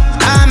come back.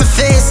 I'm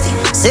face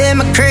it, say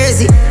me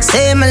crazy,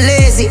 say me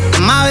lazy.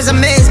 Them always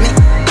amaze me.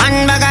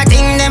 One bag of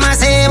thing them a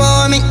say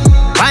about me.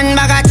 One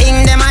bag of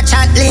thing them a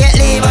chat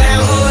lately. But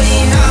I'm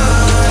holding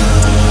on,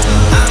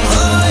 I'm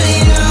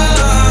holding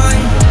on.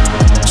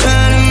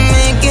 Trying to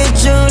make it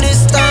through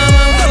this time.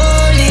 I'm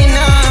holding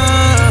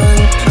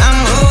on, I'm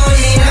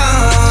holding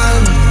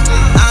on,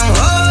 I'm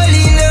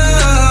holding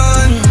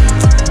on.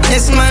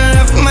 This man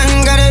rough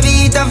man gotta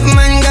be tough,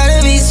 man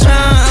gotta be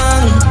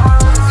strong.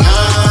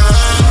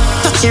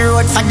 Touch the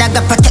road for that,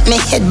 protect me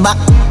head back.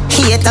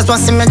 Haters want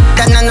see me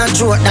done and no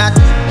joke that.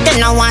 Them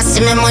no want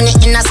see me money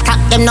in a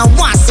stack. Them no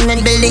want see me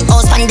build the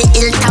house on the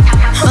hilltop.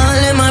 All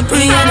them a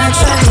pray and a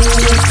try.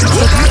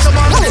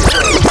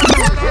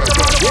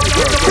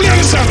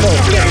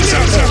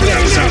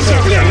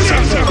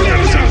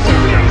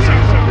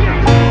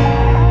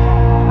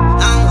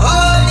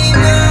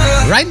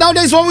 Right now,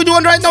 that's what we're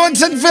doing right now in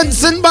St.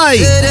 Vincent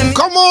Bay.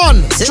 Come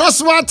on,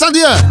 trust what I tell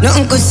you.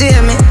 Nothing could see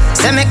me.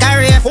 Say me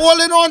career.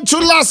 Holding on to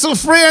lasso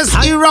phrase,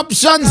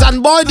 eruptions,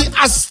 and boy, the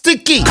are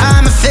sticky.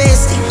 I'm a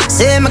face it.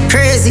 Say me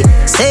crazy,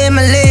 say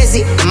me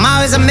lazy. Them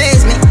always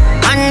amaze me.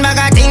 One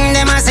bag of thing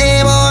them a say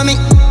about me.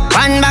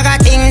 One bag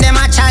of thing them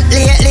a chat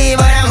lately.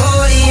 But I'm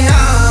holding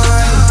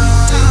on,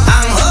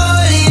 I'm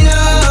holding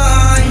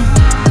on.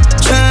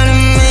 Trying to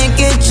make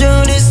it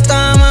through this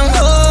time. I'm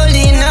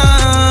holding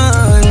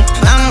on,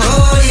 I'm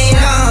holding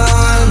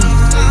on,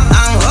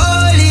 I'm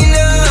holding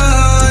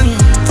on.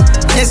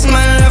 This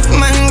man rough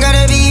man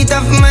gotta be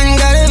tough, man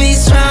gotta be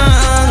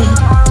strong.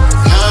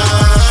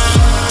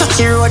 Touch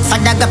the road for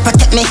that,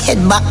 protect me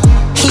head back.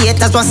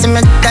 Haters want see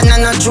me done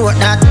and no joke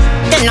that.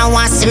 Them no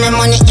want see me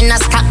money in a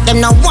stack.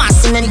 Them no want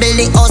see me build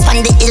the house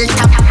on the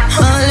hilltop.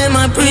 All them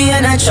a pray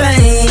and I try.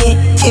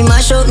 He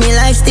mash up me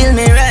life, still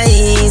me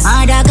rise.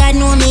 Other God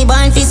know me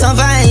born fi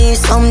survive.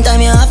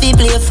 Sometime you have to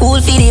play a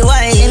fool for the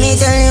wise. Let me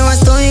tell you a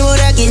story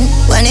about a kid.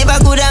 Whenever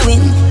could I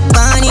win?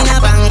 Born in a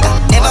bank,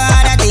 never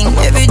had a thing.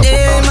 Every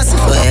day must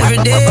for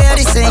every day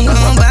the same.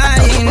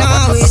 Nobody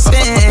know we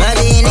spend. But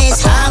in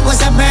his heart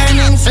was a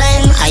burning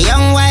flame. A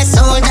young white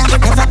soldier,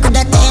 never could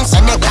have tamed.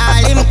 So they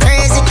call him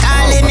crazy,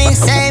 call him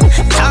insane.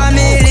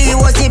 Tommy Lee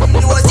was his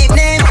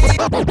name.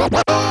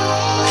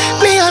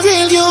 Me a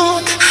real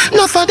youth,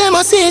 not for them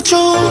I see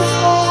through.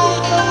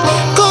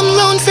 Come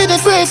round for the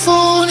free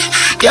food,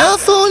 can't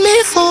fool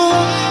me fool.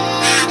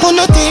 Who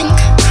no think,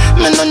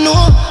 me no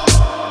know.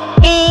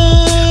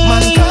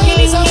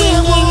 Mankind is a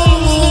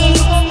werewolf.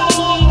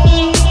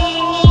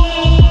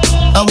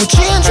 I will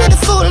change with the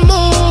full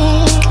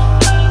moon.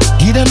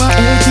 Give them a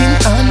helping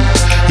hand,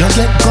 you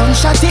get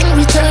gunshot in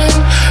return.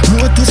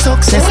 Road to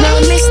success, now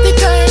miss the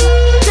turn.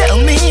 Tell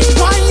me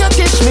why you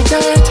dish me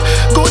dirt.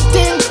 Good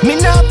thing, me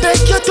not beg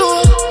you to.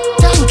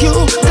 Thank you,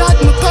 God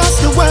me pass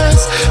the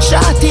words.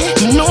 Shawty,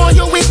 me know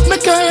you with me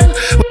girl.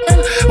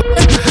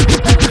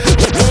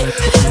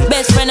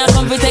 Best friend I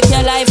come to take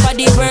your life for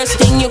the worst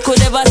thing you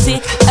could ever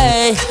see.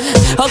 Hey,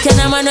 how can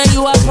a man know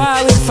you are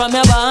far away from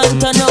your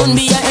bond? Turn on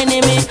be your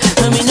enemy,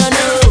 me no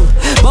know.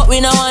 But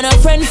we no want a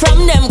friend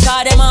from them,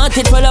 cause them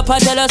hearted full up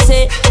of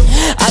jealousy.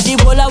 At the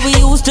bowl we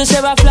used to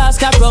share a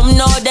flask of rum.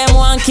 Now them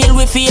want kill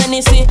we for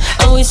NEC.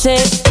 And we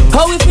say,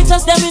 how we fit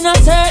us them in a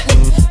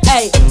certain.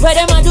 Hey, where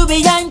them a do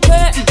behind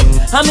curtain.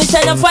 And me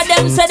say for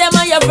them, say them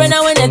are your friend.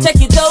 And when they check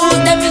it out,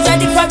 them is a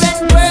different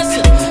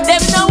person.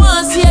 Them no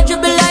want see a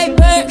dribble like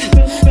burden.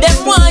 Them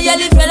want you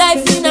live your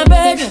life in a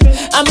burden.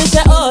 And me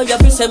say, oh, you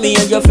feel me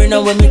and your friend.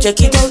 And when me check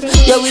it out,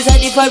 you is a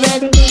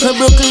different from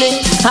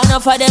Brooklyn. And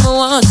enough of them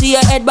want see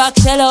your head back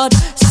sell out.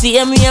 See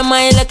me and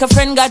mine like a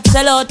friend got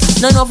sell out.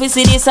 None of us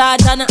see this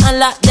heart and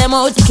lock them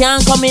out.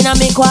 Can't come in and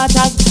make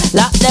quarters.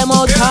 Lock them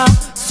out, huh?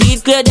 See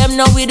it clear, them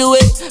know we do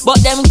it.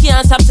 But them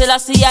can't stop till I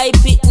see I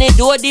pitney.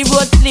 Do the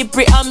road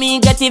slippery and me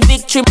get the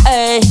victory.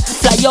 Hey,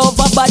 fly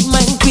over bad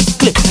mind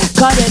quickly.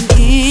 Cause them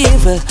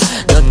evil,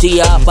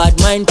 dirty or bad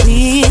mind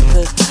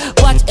people.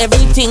 Watch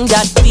everything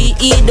that we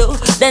do.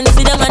 Then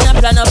sit down and a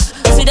plan up.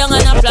 Sit down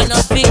and a plan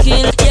up, we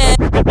kill, yeah.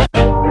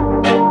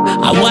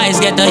 A wise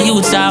get the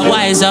youth start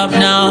wise up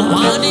now.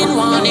 Warning,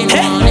 warning,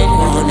 warning,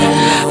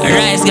 warning.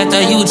 Rise get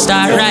the youth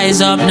start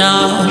rise up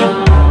now.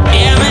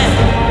 Yeah, man.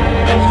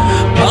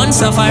 Born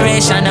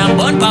sufferation and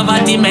born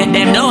poverty make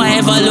them know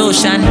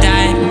evolution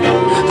time.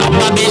 A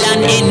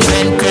Babylon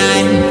invent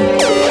crime.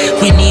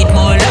 We need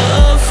more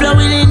love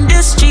flowing in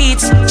the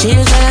streets.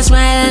 Children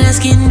smile and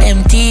skin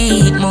them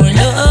teeth. More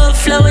love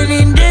flowing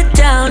in the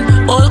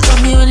town. All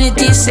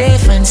community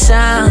safe and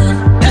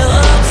sound.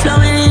 Love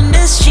flowing in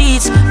the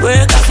streets.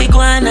 Work off go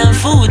on and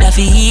food off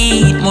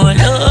eat. More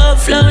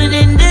love flowing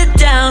in the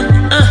town.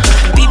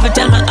 People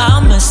tell me how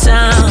my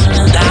sound.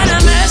 God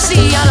have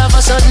mercy, all of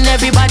a sudden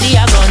everybody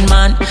a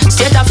gunman.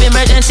 State of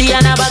emergency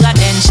and a bag of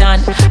tension.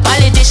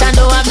 Politicians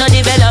don't have no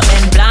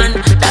development plan.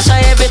 That's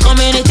why every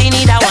community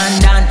need a one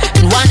done.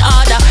 In one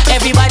order,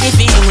 everybody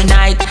feel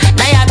unite.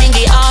 Now you bring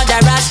the order,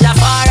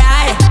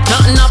 Rastafari.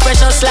 Nothing no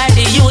precious like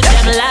the youth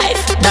them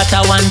life. That's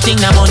a one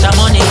thing the amount of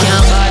money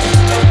can't buy.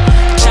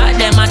 Chat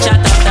them a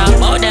chat after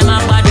about them a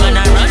bad man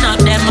a run up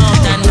them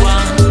out and go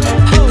on.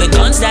 The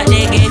guns that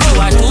they gave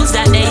you are tools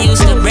that they use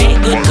to break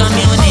good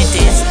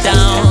communities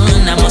down.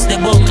 I must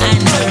the boom and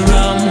the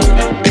rum.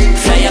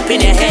 Fly up in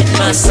your head,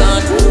 my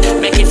son.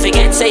 Make it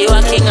forget, say you a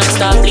king and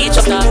stop bleach,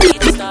 stop bleach,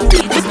 stop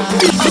bleach, stop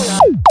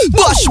bleach.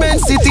 Bushman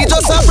City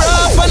just a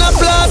braff and a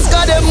flask,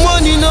 got them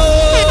money no.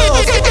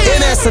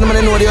 Yes, and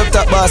I know the up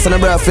top boss and a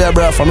braff for your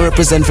braff. I'm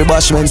represent for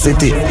Bushman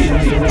City.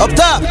 Up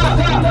top.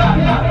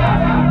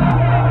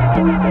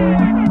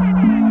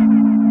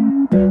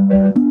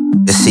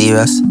 You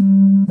serious?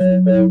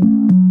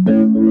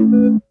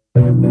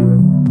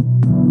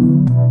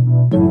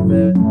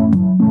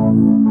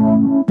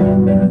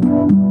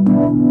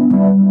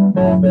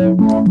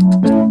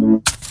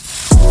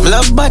 Me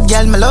love bad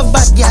gal, me love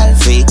bad gal,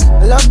 fake.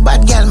 Me love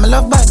bad gal, me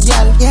love bad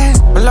gal, yeah.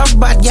 Me love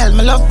bad gal,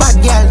 me love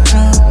bad gal.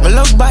 Me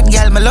love bad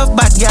gal, me love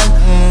bad gal.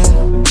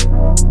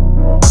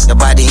 Your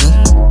body,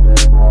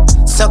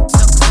 suck.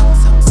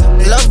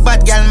 Me love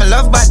bad gal, me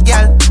love bad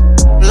gal.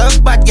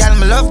 Love bad gal,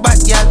 me love bad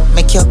gal.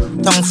 Make your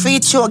tongue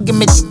free, show, give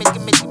me.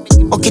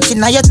 Bucket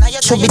inna your,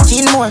 show it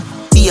in more.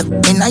 Beer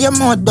inna your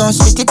mouth, don't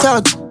spit it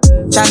out.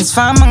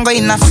 Transform and go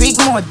in a freak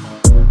mode.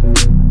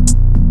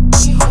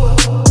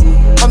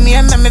 Come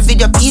here, make me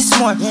video piece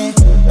more.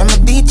 Let me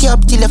beat you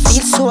up till you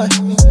feel sore.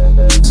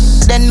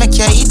 Then make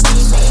you eat.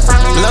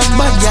 Love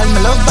bad gal, me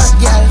love bad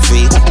gal.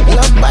 Freak.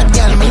 Love bad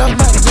gal, me love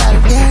bad gal.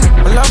 Yeah.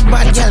 Me love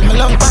bad gal, me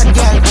love bad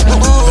gal. Me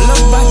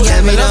love bad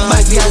gal, me love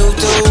bad gal.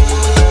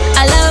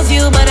 I love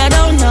you, but I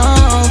don't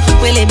know.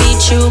 Will it be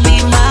true,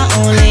 be my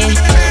only?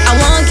 I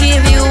won't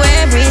give you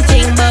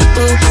everything, but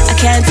boo, I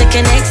can't take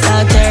an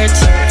extra dirt.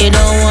 You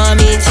don't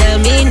want me, tell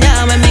me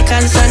now, when me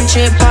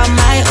concentrate.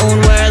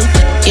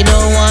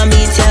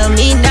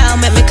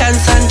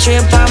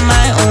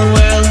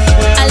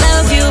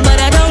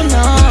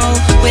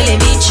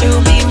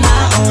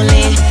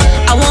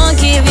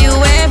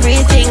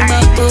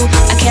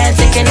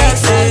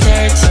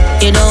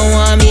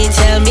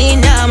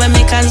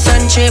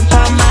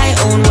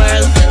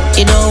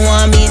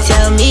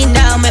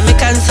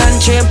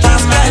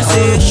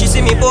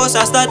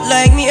 once I start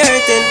like me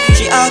hurting.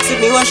 She asked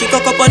me why she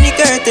cock up on the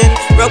curtain.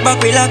 Rock back,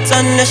 relax,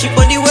 and let she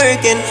body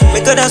working.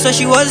 Make her that's why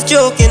she was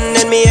joking.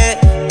 Then me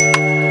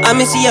I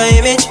me see her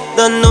image.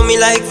 Don't know me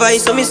like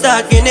Vice, so me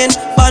start grinning.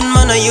 Bad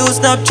man, I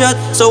use Snapchat.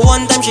 So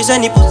one time she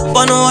send it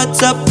on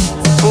WhatsApp.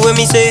 When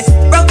me say,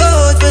 rock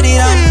out for the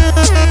run.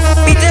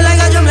 Beat it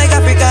like a drum like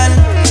African.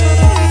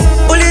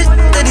 Pull it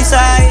to the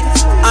side.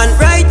 And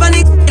ride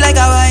panic like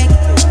a wine.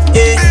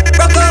 Yeah,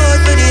 rock out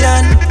for the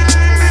run.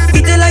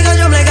 Beat it like a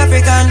drum like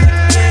African.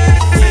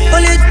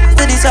 Pull it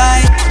to the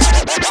side.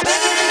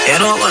 You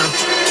know what?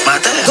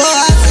 Go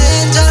out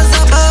angels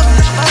above.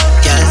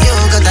 Girl, you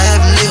got a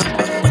heavenly.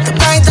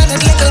 Bright and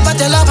it little but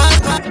you love her.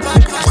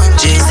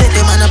 She set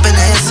the man up in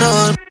her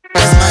soul.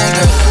 That's my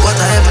girl, what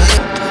a heavenly.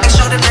 Make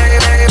sure the very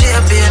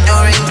champion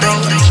your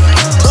ringtone.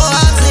 Go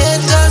out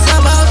angels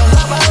above.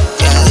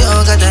 Girl, you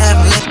got a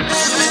heavenly.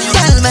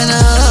 Girl, man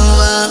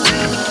over.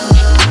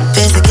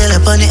 Face the girl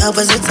up on the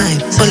opposite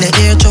side. Pull your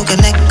ear, choke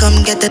your neck,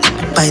 come get it.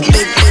 Bite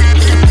big.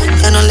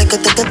 You know, like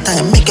take a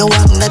time. Make you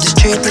walk down the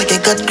street like you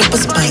got grip a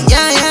spine.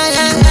 Yeah.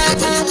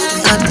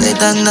 Hot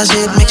late on the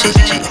shit, make shit.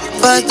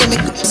 Fast to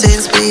make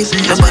sales speed.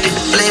 Nobody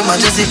play my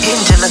just the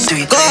angel and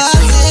tweet. Go out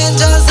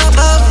angels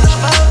above.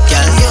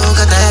 Girl, you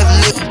got a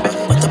heavenly.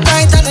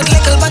 Bright and it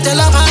little but you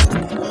love her.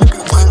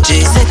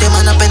 She set the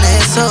man up in her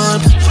soul.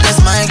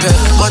 That's my girl,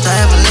 what a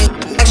heavenly.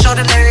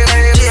 Extraordinary,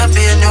 she up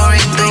in your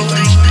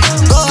ringtone.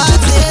 Go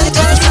out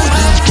angels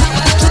above.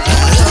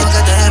 Girl, you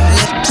got a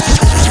heavenly.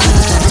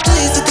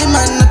 She set the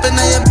man up in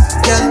her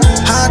girl.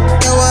 Hard,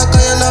 you walk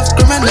or you love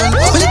criminal.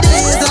 When the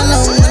days are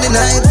long and the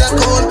nights are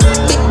cold.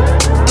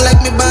 Like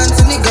me bands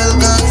in the girl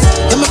guns.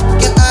 You make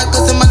your heart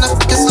cause the man a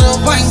f*** you slow.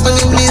 Wine for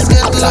the knees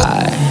get low.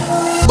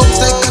 Box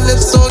like a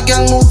lips so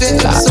girl move it.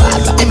 So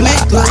it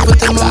make close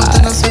with the mouth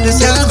and I see this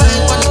girl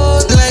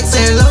vibe. Like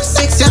say love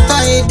sex you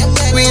tight.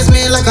 Squeeze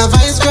me like a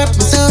vice grip.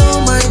 Me say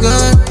oh my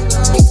god.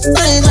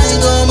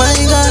 Oh my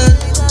god.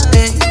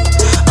 Hey.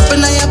 Up in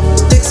your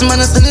text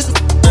man I send it.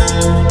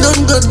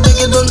 Don't go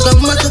take it, don't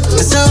come back. Me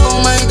say oh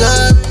my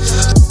god.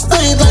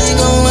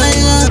 Oh my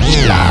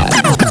god.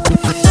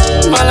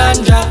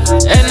 Malanja,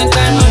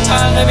 anytime you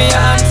call me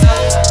answer.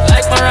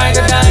 Like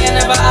Mariah down, you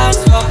never ask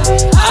for.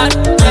 Hot,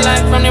 you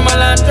like from the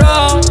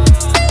Malandro.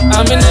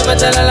 I me never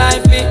tell a lie,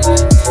 fit.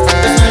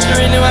 Just she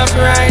really want to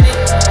ride it.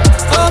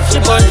 Hope she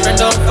boyfriend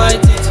don't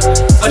fight it.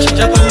 But she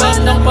drop a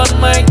bomb down on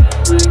my.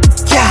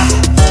 Yeah.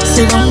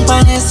 Sit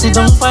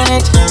down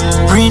panic.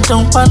 Breathe,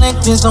 don't panic,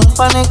 please don't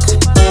panic.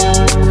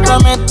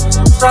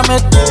 From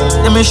it.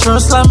 Let me show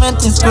slam it,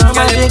 it's girl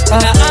magic.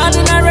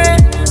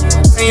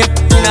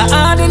 In a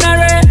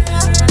ordinary.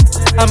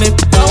 I mean,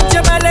 out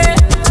your belly.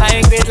 I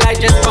ain't great like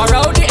just pour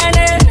out the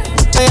NA.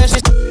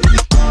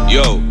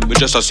 Yo, we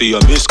just a see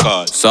your missed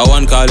call. So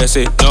one call they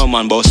say, no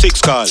man, but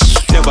 6 calls.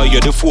 Never hear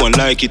the phone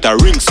like it a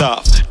rings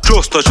off.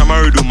 Close touch a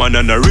married woman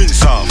and a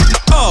rinse off.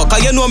 Oh,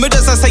 cause you know me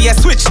just a say you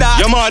switch that.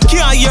 You mad?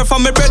 Can't hear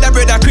from me brother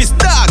Chris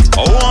Dog.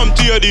 I want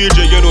to your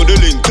DJ, you know the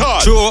link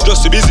tag. Sure.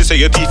 Just to busy say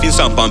your teeth in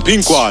Samp and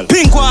pink wall.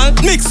 Pink wall,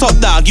 mix up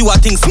dog, you a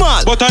think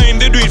smart. But I ain't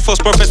the do it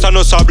first professor,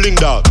 no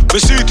sabling dog. Me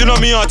see it in a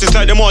me artist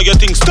like the more you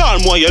think star,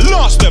 more you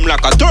lost them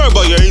like a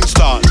turbo you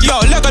install. Yo,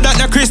 look at that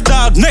na Chris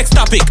Dog, next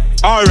topic.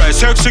 Alright,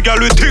 sexy girl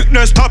with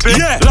thickness popping.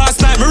 Yeah,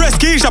 last night me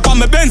rescue shop on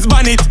my Benz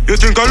bonnet. You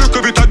think I look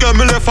a bit again,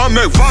 me left and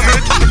make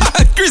vomit.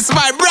 Chris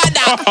my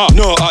brother.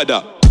 No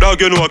other. Dog,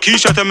 you know,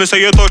 Keisha tell me say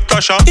you touch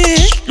Tasha.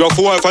 Your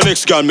for wife and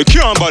next girl, me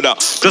can't bother.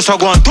 Just a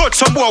go and touch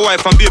some boy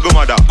wife and baby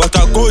mother. But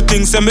a good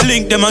thing, say me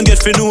link them and get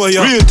fi know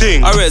you. Real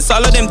thing. Alright, so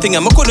all of them thing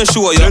I'm gonna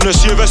show you. You know,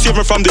 save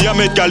me from the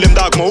Yamid girl, them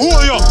dog, mo who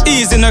are you?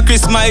 Easy no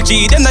Chris my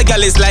G, them the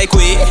girl is like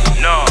we.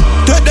 No.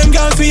 Take them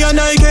girl for your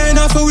Nike,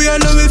 not for we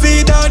are Louis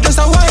V, dog, just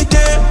a white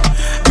day.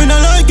 Me no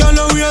like girl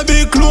no wear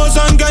big clothes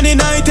and Ganni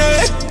nighty.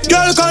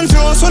 Girl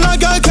confused when a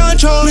girl can't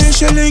show. Me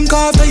she link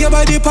after your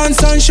body pants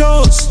and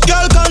shows.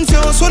 Girl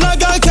confused when a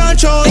girl can't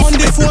show. On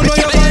the phone where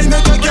your body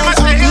make a girl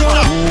come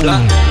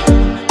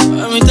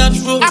when we touch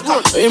road,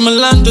 when my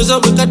land does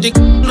up, we got the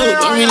load.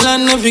 When we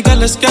land, every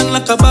girl scan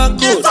like a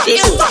barcode.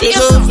 Straight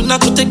up, we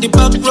not go take the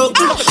back road.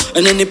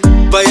 And then they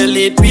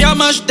violate, we a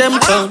mash them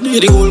down. Hear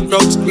the whole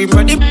crowd scream,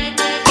 ready?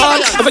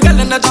 Every girl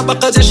in the top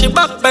because she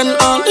back bend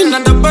on. In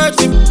the birds,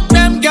 we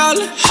them girl.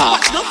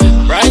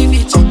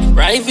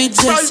 Private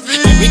jets.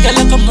 Every girl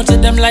I come out to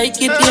them like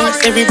it,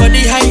 yes.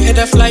 Everybody high head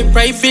a fly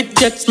private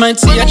jets. Might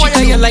see a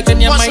chick you like and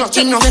you might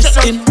invest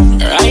in.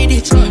 Ride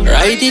it,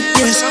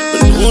 yes.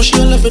 But no, she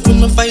love it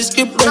when my vice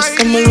get breast.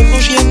 And my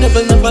love, she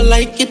never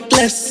like it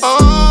less.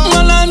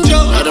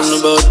 Malandro, I don't know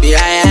about the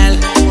IL.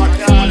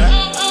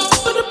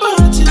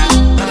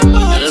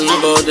 I don't know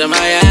about them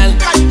IL.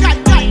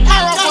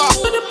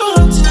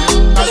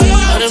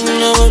 I don't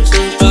know about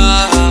them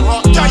far.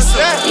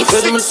 You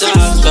put them in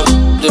stars,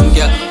 them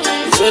girl.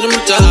 Them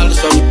tall,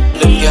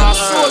 them girls.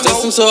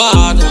 That's so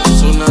hard,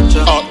 so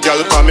natural.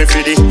 Girl, call me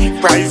for the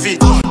private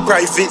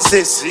private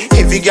sis.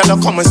 Heavy girl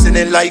a come and say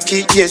they like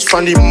it. Yes,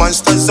 from the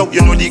monsters out, you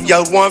know the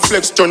girl want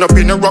flex. Turn up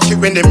in a rocket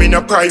when them in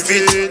a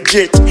private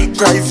jet.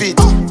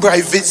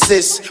 Private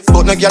sis.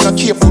 But no girl a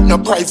care put no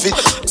private.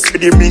 See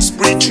the mix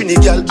spray trini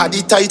girl at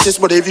the tightest.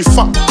 But every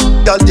fuck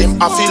girl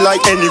them I feel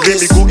like anyway.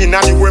 Me go in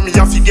anywhere me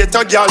have to get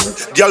a girl.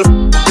 Girl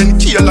been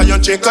kill and you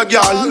check a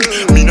girl.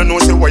 Me no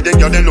know say why the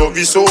girl they love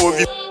you so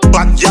heavy.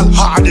 But girl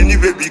hard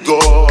anywhere we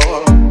go.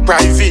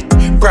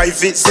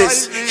 Private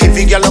sis.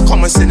 Heavy girl a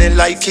come and say they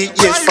like it.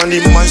 Yes, from the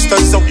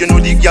monsters up, you know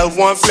the girl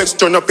want flex.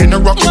 Turn up in a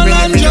rocket when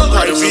them in a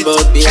private.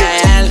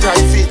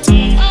 Private.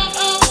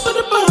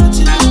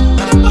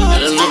 I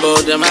don't know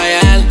about them, I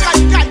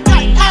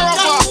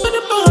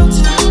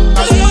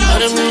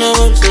don't know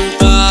about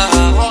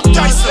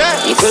them,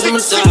 you feel them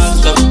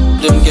talk,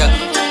 them girl.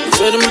 You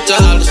feel them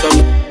talk,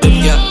 them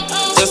girl.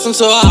 Testing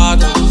so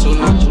hard.